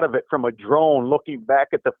a shot of it from a drone looking back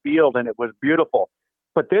at the field, and it was beautiful.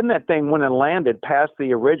 But then that thing went and landed past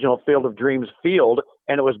the original Field of Dreams field,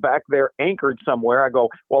 and it was back there anchored somewhere. I go,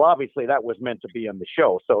 well, obviously that was meant to be in the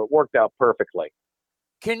show, so it worked out perfectly.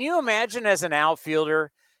 Can you imagine as an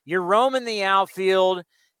outfielder, you're roaming the outfield,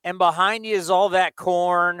 and behind you is all that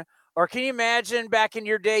corn? Or can you imagine back in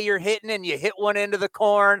your day you're hitting and you hit one into the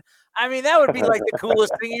corn? I mean, that would be like the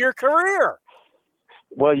coolest thing of your career.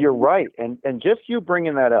 Well, you're right. And just you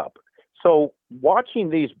bringing that up. So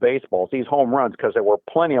watching these baseballs, these home runs, because there were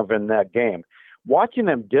plenty of in that game, watching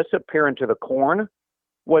them disappear into the corn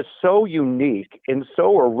was so unique and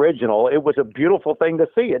so original. It was a beautiful thing to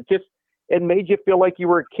see. It made you feel like you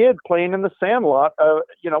were a kid playing in the sandlot,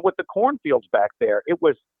 with the cornfields back there. It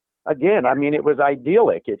was, again, I mean, it was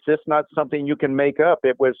idyllic. It's just not something you can make up.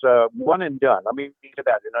 It was one and done. I mean, that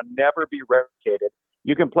it'll never be replicated.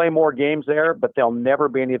 You can play more games there, but there'll never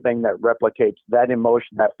be anything that replicates that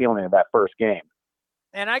emotion, that feeling of that first game.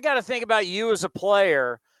 And I got to think about you as a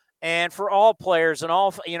player, and for all players and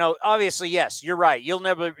all, obviously, yes, you're right.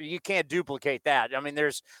 You can't duplicate that. I mean,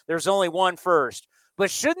 there's only one first. But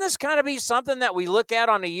shouldn't this kind of be something that we look at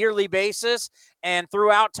on a yearly basis, and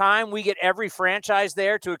throughout time we get every franchise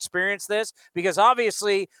there to experience this? Because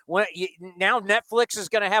obviously now Netflix is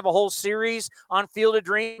going to have a whole series on Field of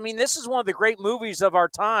Dreams. I mean, this is one of the great movies of our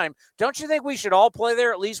time. Don't you think we should all play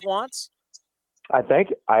there at least once? I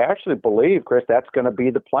actually believe, Chris, that's going to be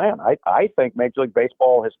the plan. I think Major League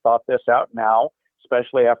Baseball has thought this out now,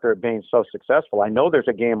 especially after it being so successful. I know there's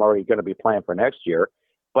a game already going to be planned for next year,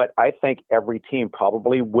 but I think every team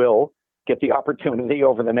probably will get the opportunity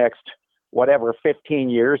over the next, 15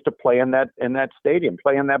 years to play in that stadium,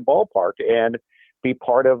 play in that ballpark, and be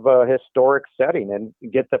part of a historic setting and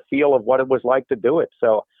get the feel of what it was like to do it.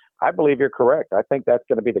 So I believe you're correct. I think that's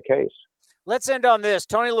going to be the case. Let's end on this.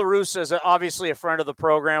 Tony La Russa is obviously a friend of the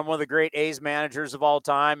program, one of the great A's managers of all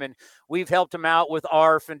time, and we've helped him out with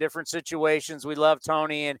ARF in different situations. We love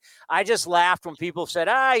Tony, and I just laughed when people said,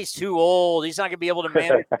 he's too old. He's not going to be able to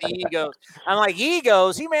manage the egos. I'm like,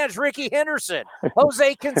 egos? He managed Ricky Henderson,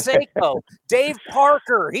 Jose Canseco, Dave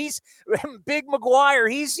Parker. He's Big McGuire.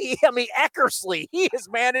 Eckersley. He has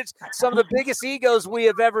managed some of the biggest egos we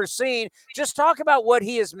have ever seen. Just talk about what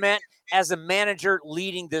he has meant as a manager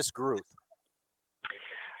leading this group.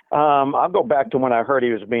 I'll go back to when I heard he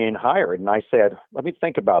was being hired, and I said, let me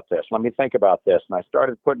think about this. And I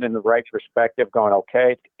started putting in the right perspective, going,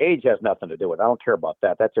 okay, age has nothing to do with it. I don't care about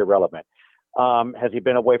that. That's irrelevant. Has he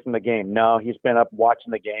been away from the game? No, he's been up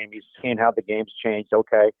watching the game. He's seen how the game's changed.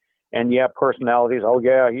 Okay. And yeah, personalities. Oh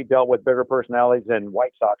yeah, he dealt with bigger personalities than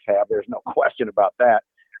White Sox have. There's no question about that.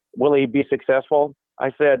 Will he be successful?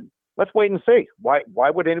 I said, let's wait and see. Why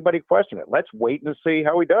would anybody question it? Let's wait and see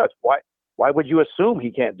how he does. Why would you assume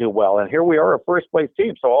he can't do well? And here we are, a first place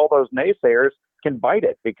team. So all those naysayers can bite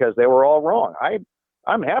it because they were all wrong.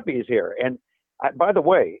 I'm happy he's here. And by the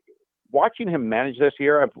way, watching him manage this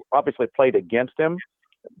year, I've obviously played against him.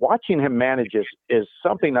 Watching him manage is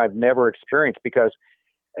something I've never experienced because,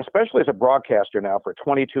 especially as a broadcaster now for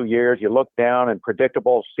 22 years, you look down and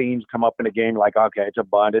predictable scenes come up in a game like, okay, it's a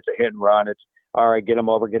bunt, it's a hit and run, it's all right, get him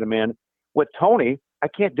over, get him in. With Tony, I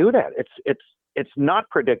can't do that. It's not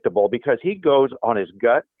predictable because he goes on his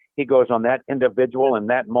gut. He goes on that individual in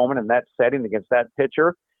that moment, in that setting against that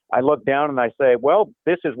pitcher. I look down and I say, well,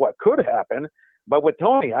 this is what could happen. But with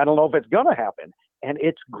Tony, I don't know if it's going to happen. And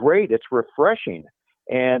it's great. It's refreshing.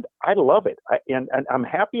 And I love it. And I'm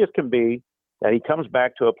happy as can be that he comes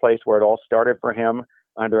back to a place where it all started for him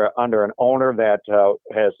under an owner that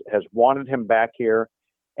has wanted him back here.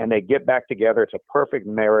 And they get back together. It's a perfect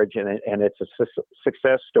marriage. And it's a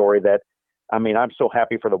success story that, I mean, I'm so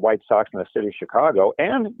happy for the White Sox and the city of Chicago.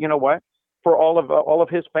 And you know what? For all of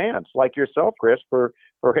his fans, like yourself, Chris, for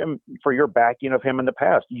him, for your backing of him in the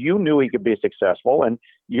past. You knew he could be successful, and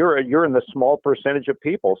you're in the small percentage of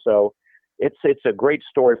people. So it's a great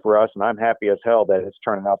story for us, and I'm happy as hell that it's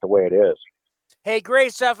turning out the way it is. Hey,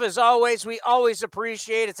 great stuff as always. We always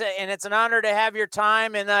appreciate it, and it's an honor to have your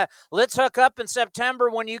time. And let's hook up in September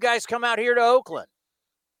when you guys come out here to Oakland.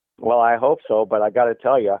 Well, I hope so, but I got to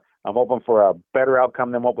tell you, I'm hoping for a better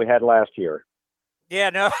outcome than what we had last year. Yeah,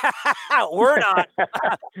 no, we're not.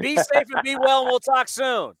 Be safe and be well, and we'll talk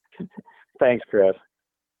soon. Thanks, Chris.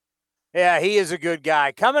 Yeah, he is a good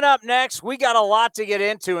guy. Coming up next, we got a lot to get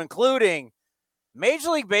into, including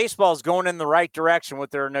Major League Baseball is going in the right direction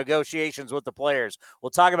with their negotiations with the players. We'll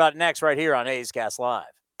talk about it next right here on A's Cast Live.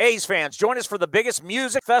 A's fans, join us for the biggest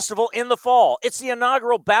music festival in the fall. It's the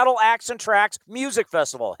inaugural Battle Axe and Tracks Music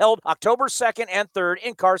Festival, held October 2nd and 3rd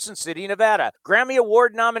in Carson City, Nevada. Grammy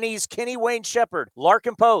Award nominees Kenny Wayne Shepherd,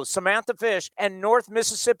 Larkin Poe, Samantha Fish, and North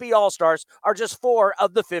Mississippi All-Stars are just 4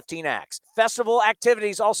 of the 15 acts. Festival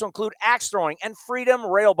activities also include axe throwing and Freedom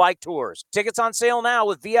Rail Bike tours. Tickets on sale now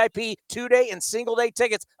with VIP 2-day and single-day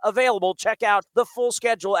tickets available. Check out the full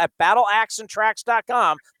schedule at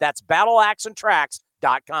battleaxeandtracks.com. That's battleaxeandtracks.com.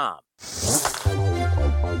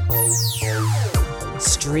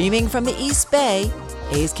 Streaming from the East Bay,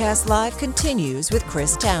 A's Cast Live continues with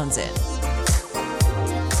Chris Townsend.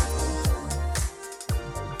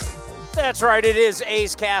 That's right, it is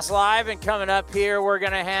A's Cast Live, and coming up here, we're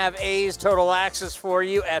going to have A's Total Access for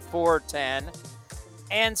you at 4:10.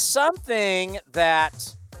 And something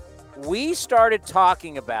that we started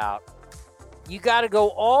talking about, you got to go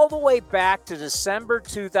all the way back to December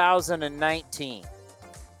 2019.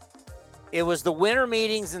 It was the winter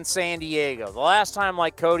meetings in San Diego. The last time,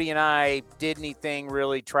 like, Cody and I did anything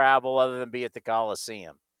really travel other than be at the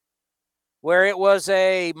Coliseum, where it was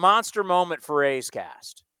a monster moment for A's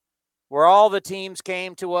Cast, where all the teams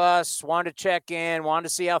came to us, wanted to check in, wanted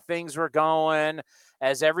to see how things were going,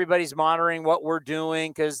 as everybody's monitoring what we're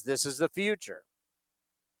doing because this is the future.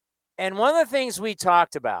 And one of the things we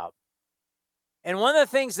talked about, and one of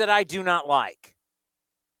the things that I do not like,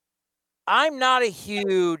 I'm not a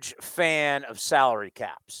huge fan of salary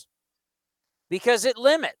caps because it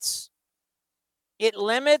limits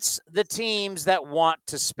the teams that want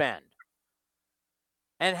to spend.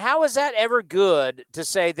 And how is that ever good to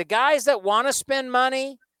say the guys that want to spend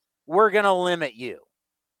money, we're going to limit you?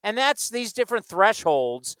 And that's these different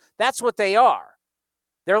thresholds. That's what they are.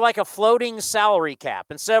 They're like a floating salary cap.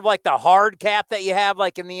 Instead of like the hard cap that you have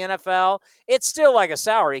like in the NFL, it's still like a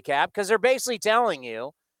salary cap because they're basically telling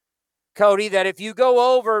you, Cody, that if you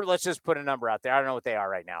go over, let's just put a number out there. I don't know what they are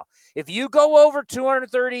right now. If you go over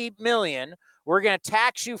 $230 million, we're going to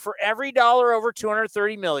tax you for every dollar over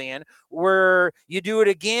 $230 million, where you do it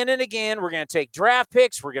again and again. We're going to take draft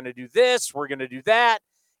picks. We're going to do this. We're going to do that.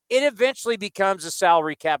 It eventually becomes a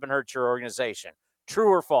salary cap and hurts your organization. True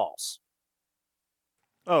or false?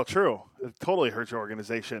 Oh, true. It totally hurts your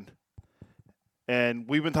organization. And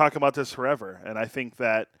we've been talking about this forever. And I think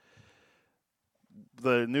that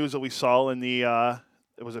the news that we saw in the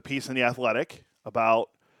it was a piece in The Athletic about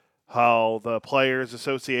how the Players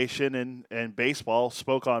Association and baseball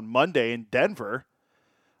spoke on Monday in Denver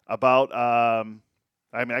about I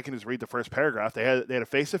can just read the first paragraph. They had a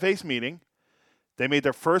face-to-face meeting. They made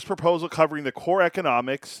their first proposal covering the core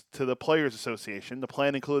economics to the Players Association. The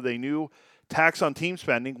plan included a new tax on team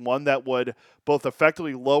spending, one that would both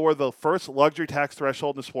effectively lower the first luxury tax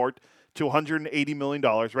threshold in the sport to $180 million.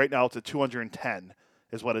 Right now it's at $210 million.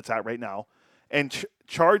 is what it's at right now, and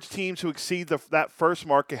charge teams who exceed that first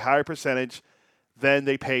mark a higher percentage than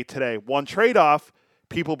they pay today. One trade-off,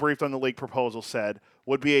 people briefed on the league proposal said,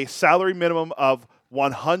 would be a salary minimum of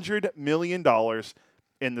 $100 million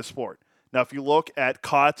in the sport. Now, if you look at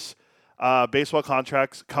Cott's baseball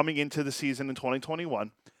contracts coming into the season in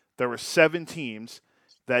 2021, there were 7 teams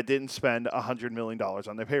that didn't spend $100 million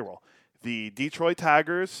on their payroll. The Detroit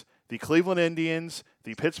Tigers, the Cleveland Indians,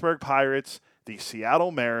 the Pittsburgh Pirates, the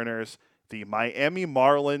Seattle Mariners, the Miami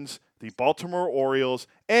Marlins, the Baltimore Orioles,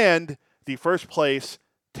 and the first place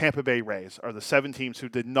Tampa Bay Rays are the 7 teams who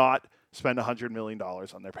did not spend $100 million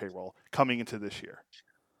on their payroll coming into this year.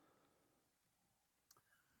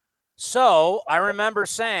 So I remember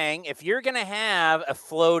saying, if you're going to have a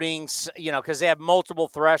floating, because they have multiple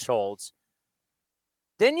thresholds,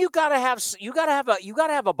 then you got to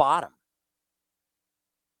have a bottom.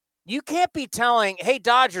 You can't be telling, hey,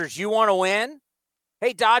 Dodgers, you want to win?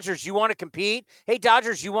 Hey, Dodgers, you want to compete? Hey,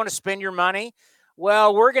 Dodgers, you want to spend your money?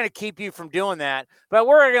 Well, we're going to keep you from doing that, but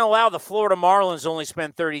we're going to allow the Florida Marlins to only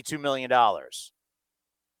spend $32 million.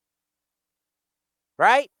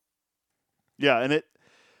 Right? Yeah, and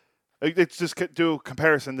it's just do a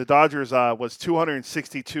comparison. The Dodgers was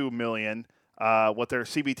 $262 million with their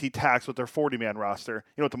CBT tax with their 40-man roster.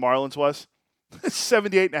 You know what the Marlins was?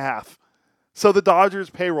 78.5. So the Dodgers'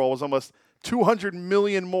 payroll was almost $200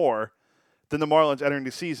 million more than the Marlins entering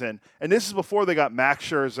the season, and this is before they got Max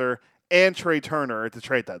Scherzer and Trey Turner at the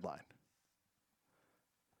trade deadline.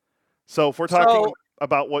 So if we're talking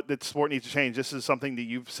about what the sport needs to change, this is something that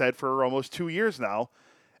you've said for almost 2 years now,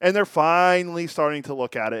 and they're finally starting to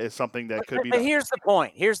look at it as something that could be done. But here's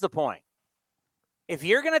the point. If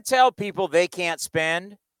you're going to tell people they can't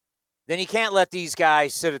spend, then you can't let these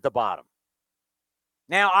guys sit at the bottom.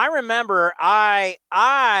 Now, I remember I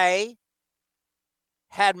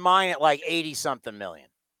had mine at like 80-something million.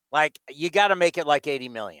 Like, you got to make it like 80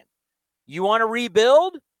 million. You want to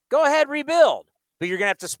rebuild? Go ahead, rebuild. But you're going to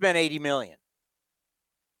have to spend 80 million.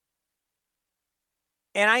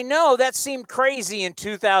 And I know that seemed crazy in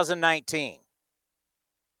 2019.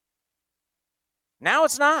 Now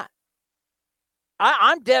it's not.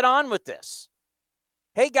 I'm dead on with this.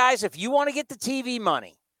 Hey, guys, if you want to get the TV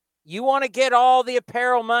money, you want to get all the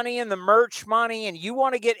apparel money and the merch money, and you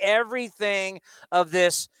want to get everything of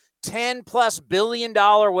this $10+ billion,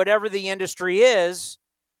 whatever the industry is,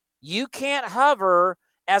 you can't hover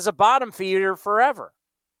as a bottom feeder forever.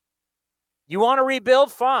 You want to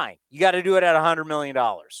rebuild? Fine. You got to do it at $100 million.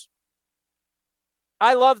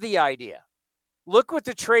 I love the idea. Look what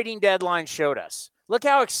the trading deadline showed us. Look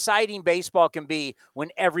how exciting baseball can be when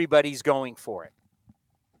everybody's going for it.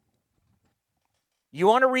 You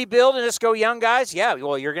want to rebuild and just go young guys? Yeah,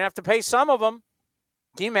 well, you're going to have to pay some of them.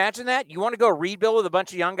 Can you imagine that? You want to go rebuild with a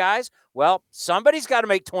bunch of young guys? Well, somebody's got to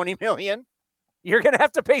make $20 million. You're going to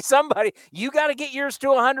have to pay somebody. You got to get yours to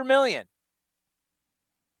 $100 million.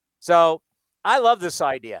 So I love this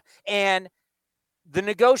idea. And the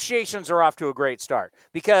negotiations are off to a great start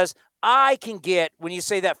because I can get, when you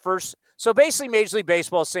say that first, so basically Major League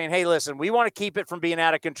Baseball is saying, hey, listen, we want to keep it from being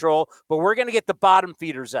out of control, but we're going to get the bottom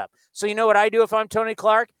feeders up. So you know what I do if I'm Tony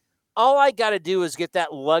Clark? All I got to do is get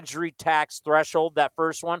that luxury tax threshold, that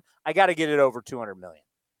first one. I got to get it over $200 million.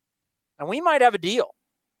 And we might have a deal.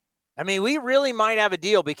 I mean, we really might have a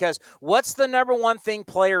deal because what's the number one thing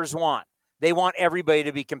players want? They want everybody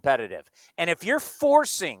to be competitive. And if you're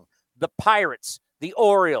forcing the Pirates, the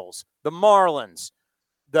Orioles, the Marlins,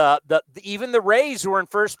 even the Rays who are in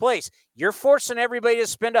first place, you're forcing everybody to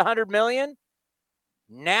spend $100 million.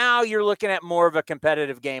 Now you're looking at more of a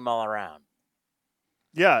competitive game all around.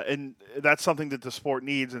 Yeah, and that's something that the sport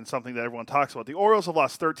needs and something that everyone talks about. The Orioles have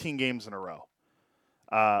lost 13 games in a row.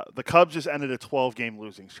 The Cubs just ended a 12-game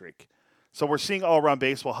losing streak. So we're seeing all around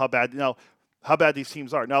baseball how bad these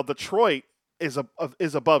teams are. Now Detroit is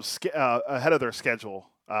ahead of their schedule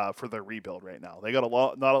for their rebuild right now. They got a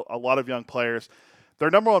lot of young players. Their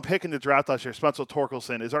number one pick in the draft last year, Spencer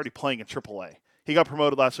Torkelson, is already playing in AAA. He got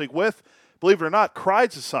promoted last week with, believe it or not,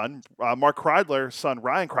 Kreidler's son, Mark Kreidler's son,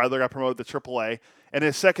 Ryan Kreidler, got promoted to AAA, and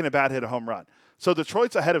his second at bat hit a home run. So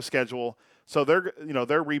Detroit's ahead of schedule. So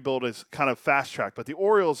their rebuild is kind of fast tracked. But the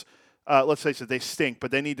Orioles, let's face it, they stink, but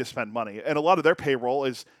they need to spend money. And a lot of their payroll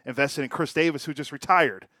is invested in Chris Davis, who just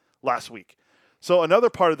retired last week. So another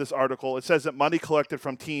part of this article, it says that money collected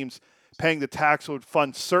from teams paying the tax would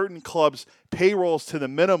fund certain clubs' payrolls to the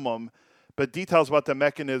minimum, but details about the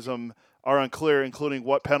mechanism are unclear, including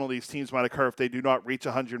what penalties teams might incur if they do not reach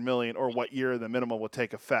 $100 million or what year the minimum will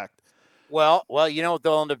take effect. Well, you know what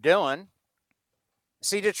they'll end up doing?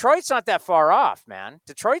 See, Detroit's not that far off, man.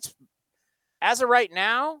 Detroit's, as of right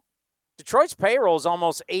now, Detroit's payroll is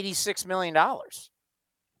almost $86 million.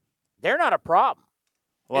 They're not a problem.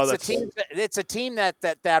 Well, it's a team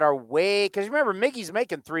that are way, because remember, Miggy's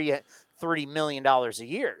making $30 million a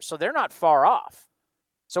year, so they're not far off.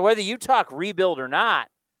 So whether you talk rebuild or not,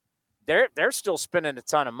 they're still spending a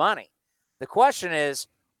ton of money. The question is,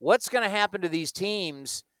 what's going to happen to these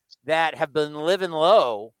teams that have been living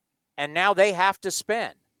low and now they have to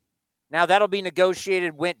spend? Now, that'll be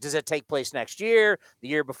negotiated. When does it take place next year, the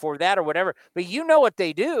year before that, or whatever? But you know what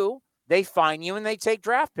they do. They fine you and they take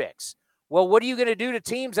draft picks. Well, what are you going to do to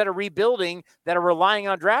teams that are rebuilding, that are relying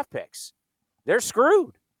on draft picks? They're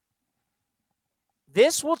screwed.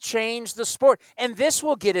 This will change the sport, and this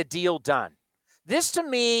will get a deal done. This, to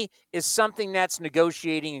me, is something that's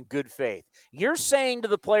negotiating in good faith. You're saying to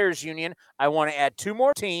the players' union, I want to add 2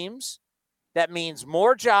 more teams. That means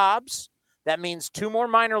more jobs. That means 2 more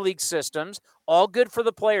minor league systems, all good for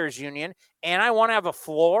the players' union. And I want to have a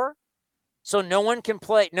floor so no one can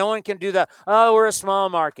play. No one can do the, oh, we're a small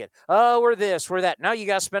market. Oh, we're this, we're that. No, you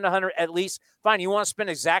got to spend 100 at least. Fine. You want to spend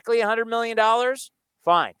exactly $100 million?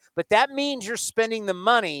 Fine. But that means you're spending the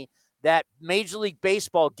money that Major League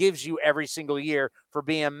Baseball gives you every single year for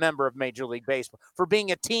being a member of Major League Baseball, for being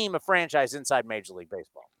a team, a franchise inside Major League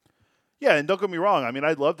Baseball. Yeah, and don't get me wrong. I mean,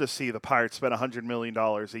 I'd love to see the Pirates spend $100 million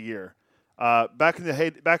a year. Back in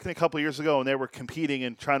a couple of years ago, when they were competing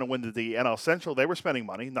and trying to win the NL Central, they were spending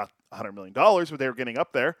money, not $100 million, but they were getting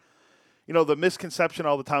up there. You know, the misconception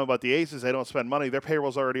all the time about the A's is they don't spend money. Their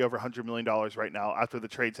payroll's already over $100 million right now after the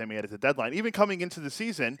trades they made at the deadline. Even coming into the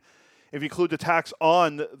season, if you include the tax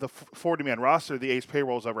on the 40-man roster, the A's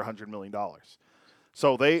payroll is over $100 million.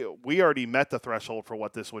 So we already met the threshold for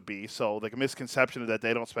what this would be. So the misconception that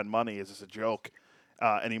they don't spend money is just a joke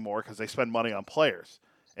anymore, because they spend money on players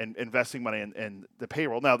and investing money in the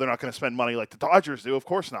payroll. Now, they're not going to spend money like the Dodgers do, of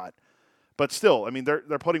course not. But still, I mean, they're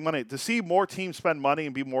putting money. To see more teams spend money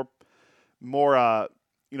and be more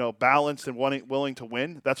balanced and willing to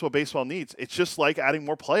win, that's what baseball needs. It's just like adding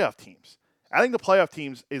more playoff teams. Adding the playoff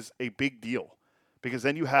teams is a big deal, because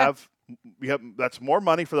then you have that's more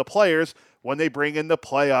money for the players when they bring in the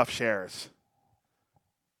playoff shares.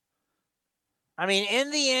 I mean,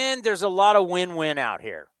 in the end, there's a lot of win-win out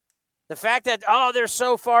here. The fact that, they're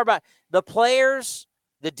so far back. The players,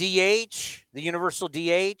 the DH, the universal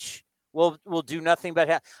DH will do nothing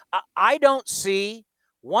but I don't see,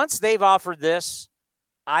 once they've offered this,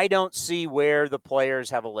 I don't see where the players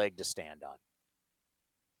have a leg to stand on.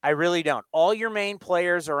 I really don't. All your main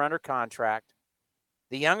players are under contract.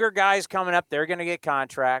 The younger guys coming up, they're going to get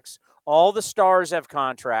contracts. All the stars have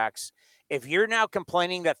contracts. If you're now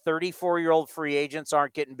complaining that 34-year-old free agents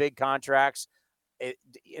aren't getting big contracts,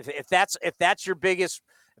 if that's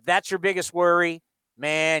your biggest worry,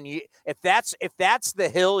 man, if that's the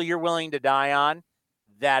hill you're willing to die on,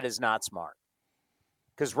 that is not smart.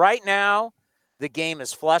 Because right now, the game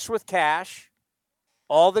is flush with cash.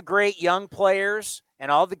 All the great young players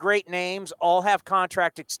and all the great names all have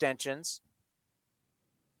contract extensions.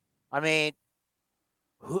 I mean,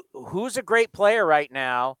 who's a great player right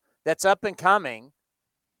now that's up and coming,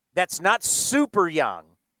 that's not super young,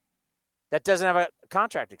 that doesn't have a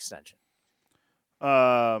contract extension?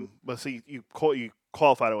 But see, you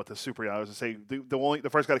qualified it with the super young. I was going to say the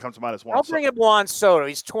first guy that comes to mind is Juan. I'll bring up Juan Soto.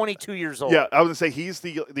 He's 22 years old. Yeah, I was going to say he's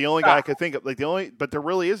the only guy I could think of. But there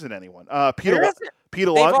really isn't anyone. Pete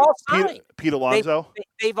Alonso.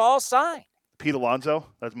 They've all signed. Pete Alonso.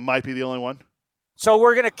 That might be the only one. So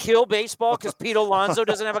we're going to kill baseball because Pete Alonso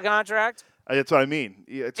doesn't have a contract? That's what I mean.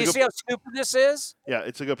 Yeah, Do you see how stupid this is? Yeah,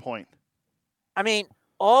 it's a good point. I mean,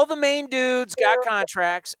 all the main dudes got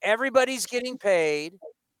contracts. Everybody's getting paid.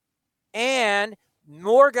 And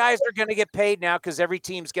more guys are going to get paid now because every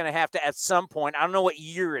team's going to have to, at some point, I don't know what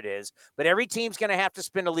year it is, but every team's going to have to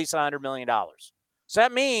spend at least $100 million. So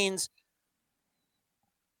that means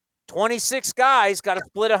 26 guys got to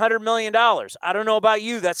split $100 million. I don't know about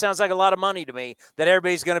you. That sounds like a lot of money to me that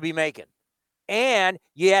everybody's going to be making. And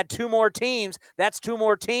you add 2 more teams. That's 2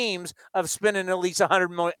 more teams of spending at least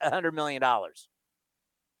 $100 million.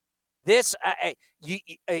 This,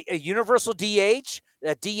 a universal DH,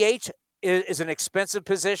 a DH is an expensive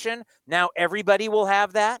position. Now everybody will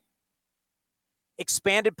have that.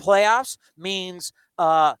 Expanded playoffs means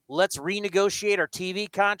let's renegotiate our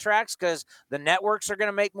TV contracts because the networks are going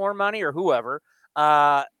to make more money, or whoever.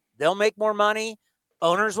 They'll make more money.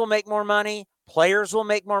 Owners will make more money. Players will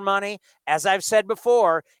make more money. As I've said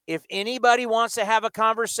before, if anybody wants to have a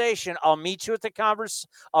conversation, I'll meet you at the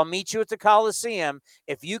Coliseum.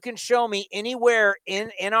 If you can show me anywhere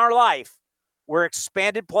in our life where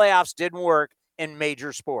expanded playoffs didn't work in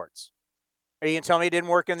major sports. Are you going to tell me it didn't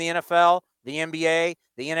work in the NFL? the NBA,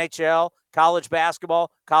 the NHL, college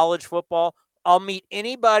basketball, college football. I'll meet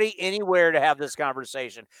anybody anywhere to have this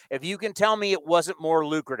conversation. If you can tell me it wasn't more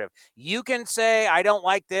lucrative, you can say, I don't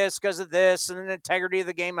like this because of this and the integrity of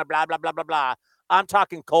the game, and blah, blah, blah, blah, blah. I'm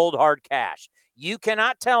talking cold, hard cash. You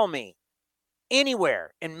cannot tell me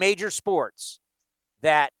anywhere in major sports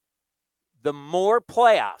that the more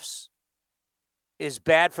playoffs is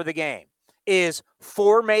bad for the game. Is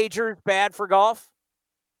 4 majors bad for golf?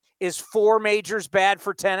 Is 4 majors bad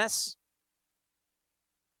for tennis?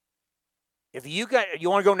 If you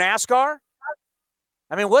want to go NASCAR?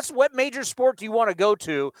 I mean, what major sport do you want to go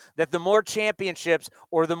to that the more championships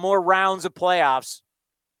or the more rounds of playoffs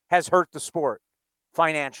has hurt the sport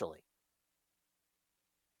financially?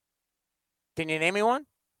 Can you name me one?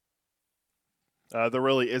 There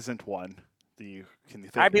really isn't one. Can you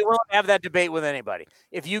think? I'd be willing to have that debate with anybody.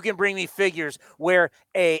 If you can bring me figures where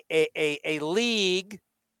a league,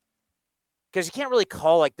 because you can't really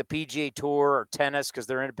call like the PGA Tour or tennis because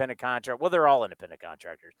they're independent contractors. Well, they're all independent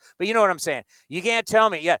contractors. But you know what I'm saying? You can't tell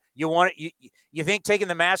me, you think taking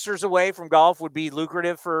the Masters away from golf would be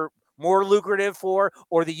more lucrative for,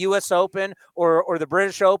 or the U.S. Open or the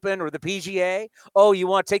British Open or the PGA? Oh, you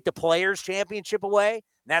want to take the Players' Championship away? And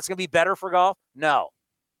that's going to be better for golf? No.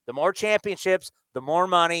 The more championships, the more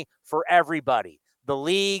money for everybody. The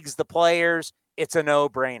leagues, the players, it's a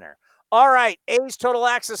no-brainer. All right, A's Total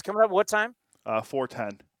Access coming up. What time?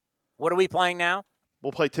 4:10. What are we playing now?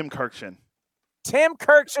 We'll play Tim Kirkshin. Tim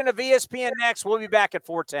Kirkshin of ESPN next. We'll be back at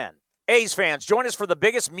 4:10. A's fans, join us for the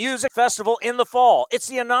biggest music festival in the fall. It's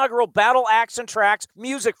the inaugural Battle Axe and Tracks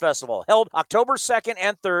Music Festival, held October 2nd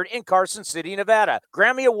and 3rd in Carson City, Nevada.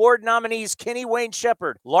 Grammy Award nominees Kenny Wayne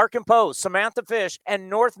Shepherd, Larkin Poe, Samantha Fish, and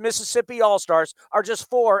North Mississippi All-Stars are just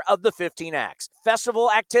 4 of the 15 acts.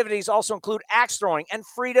 Festival activities also include axe throwing and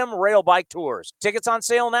freedom rail bike tours. Tickets on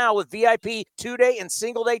sale now with VIP 2-day and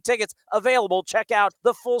single-day tickets available. Check out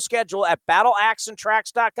the full schedule at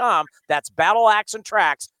battleaxeandtracks.com. That's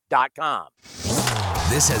battleaxeandtracks.com.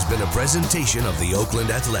 This has been a presentation of the Oakland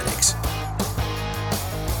Athletics.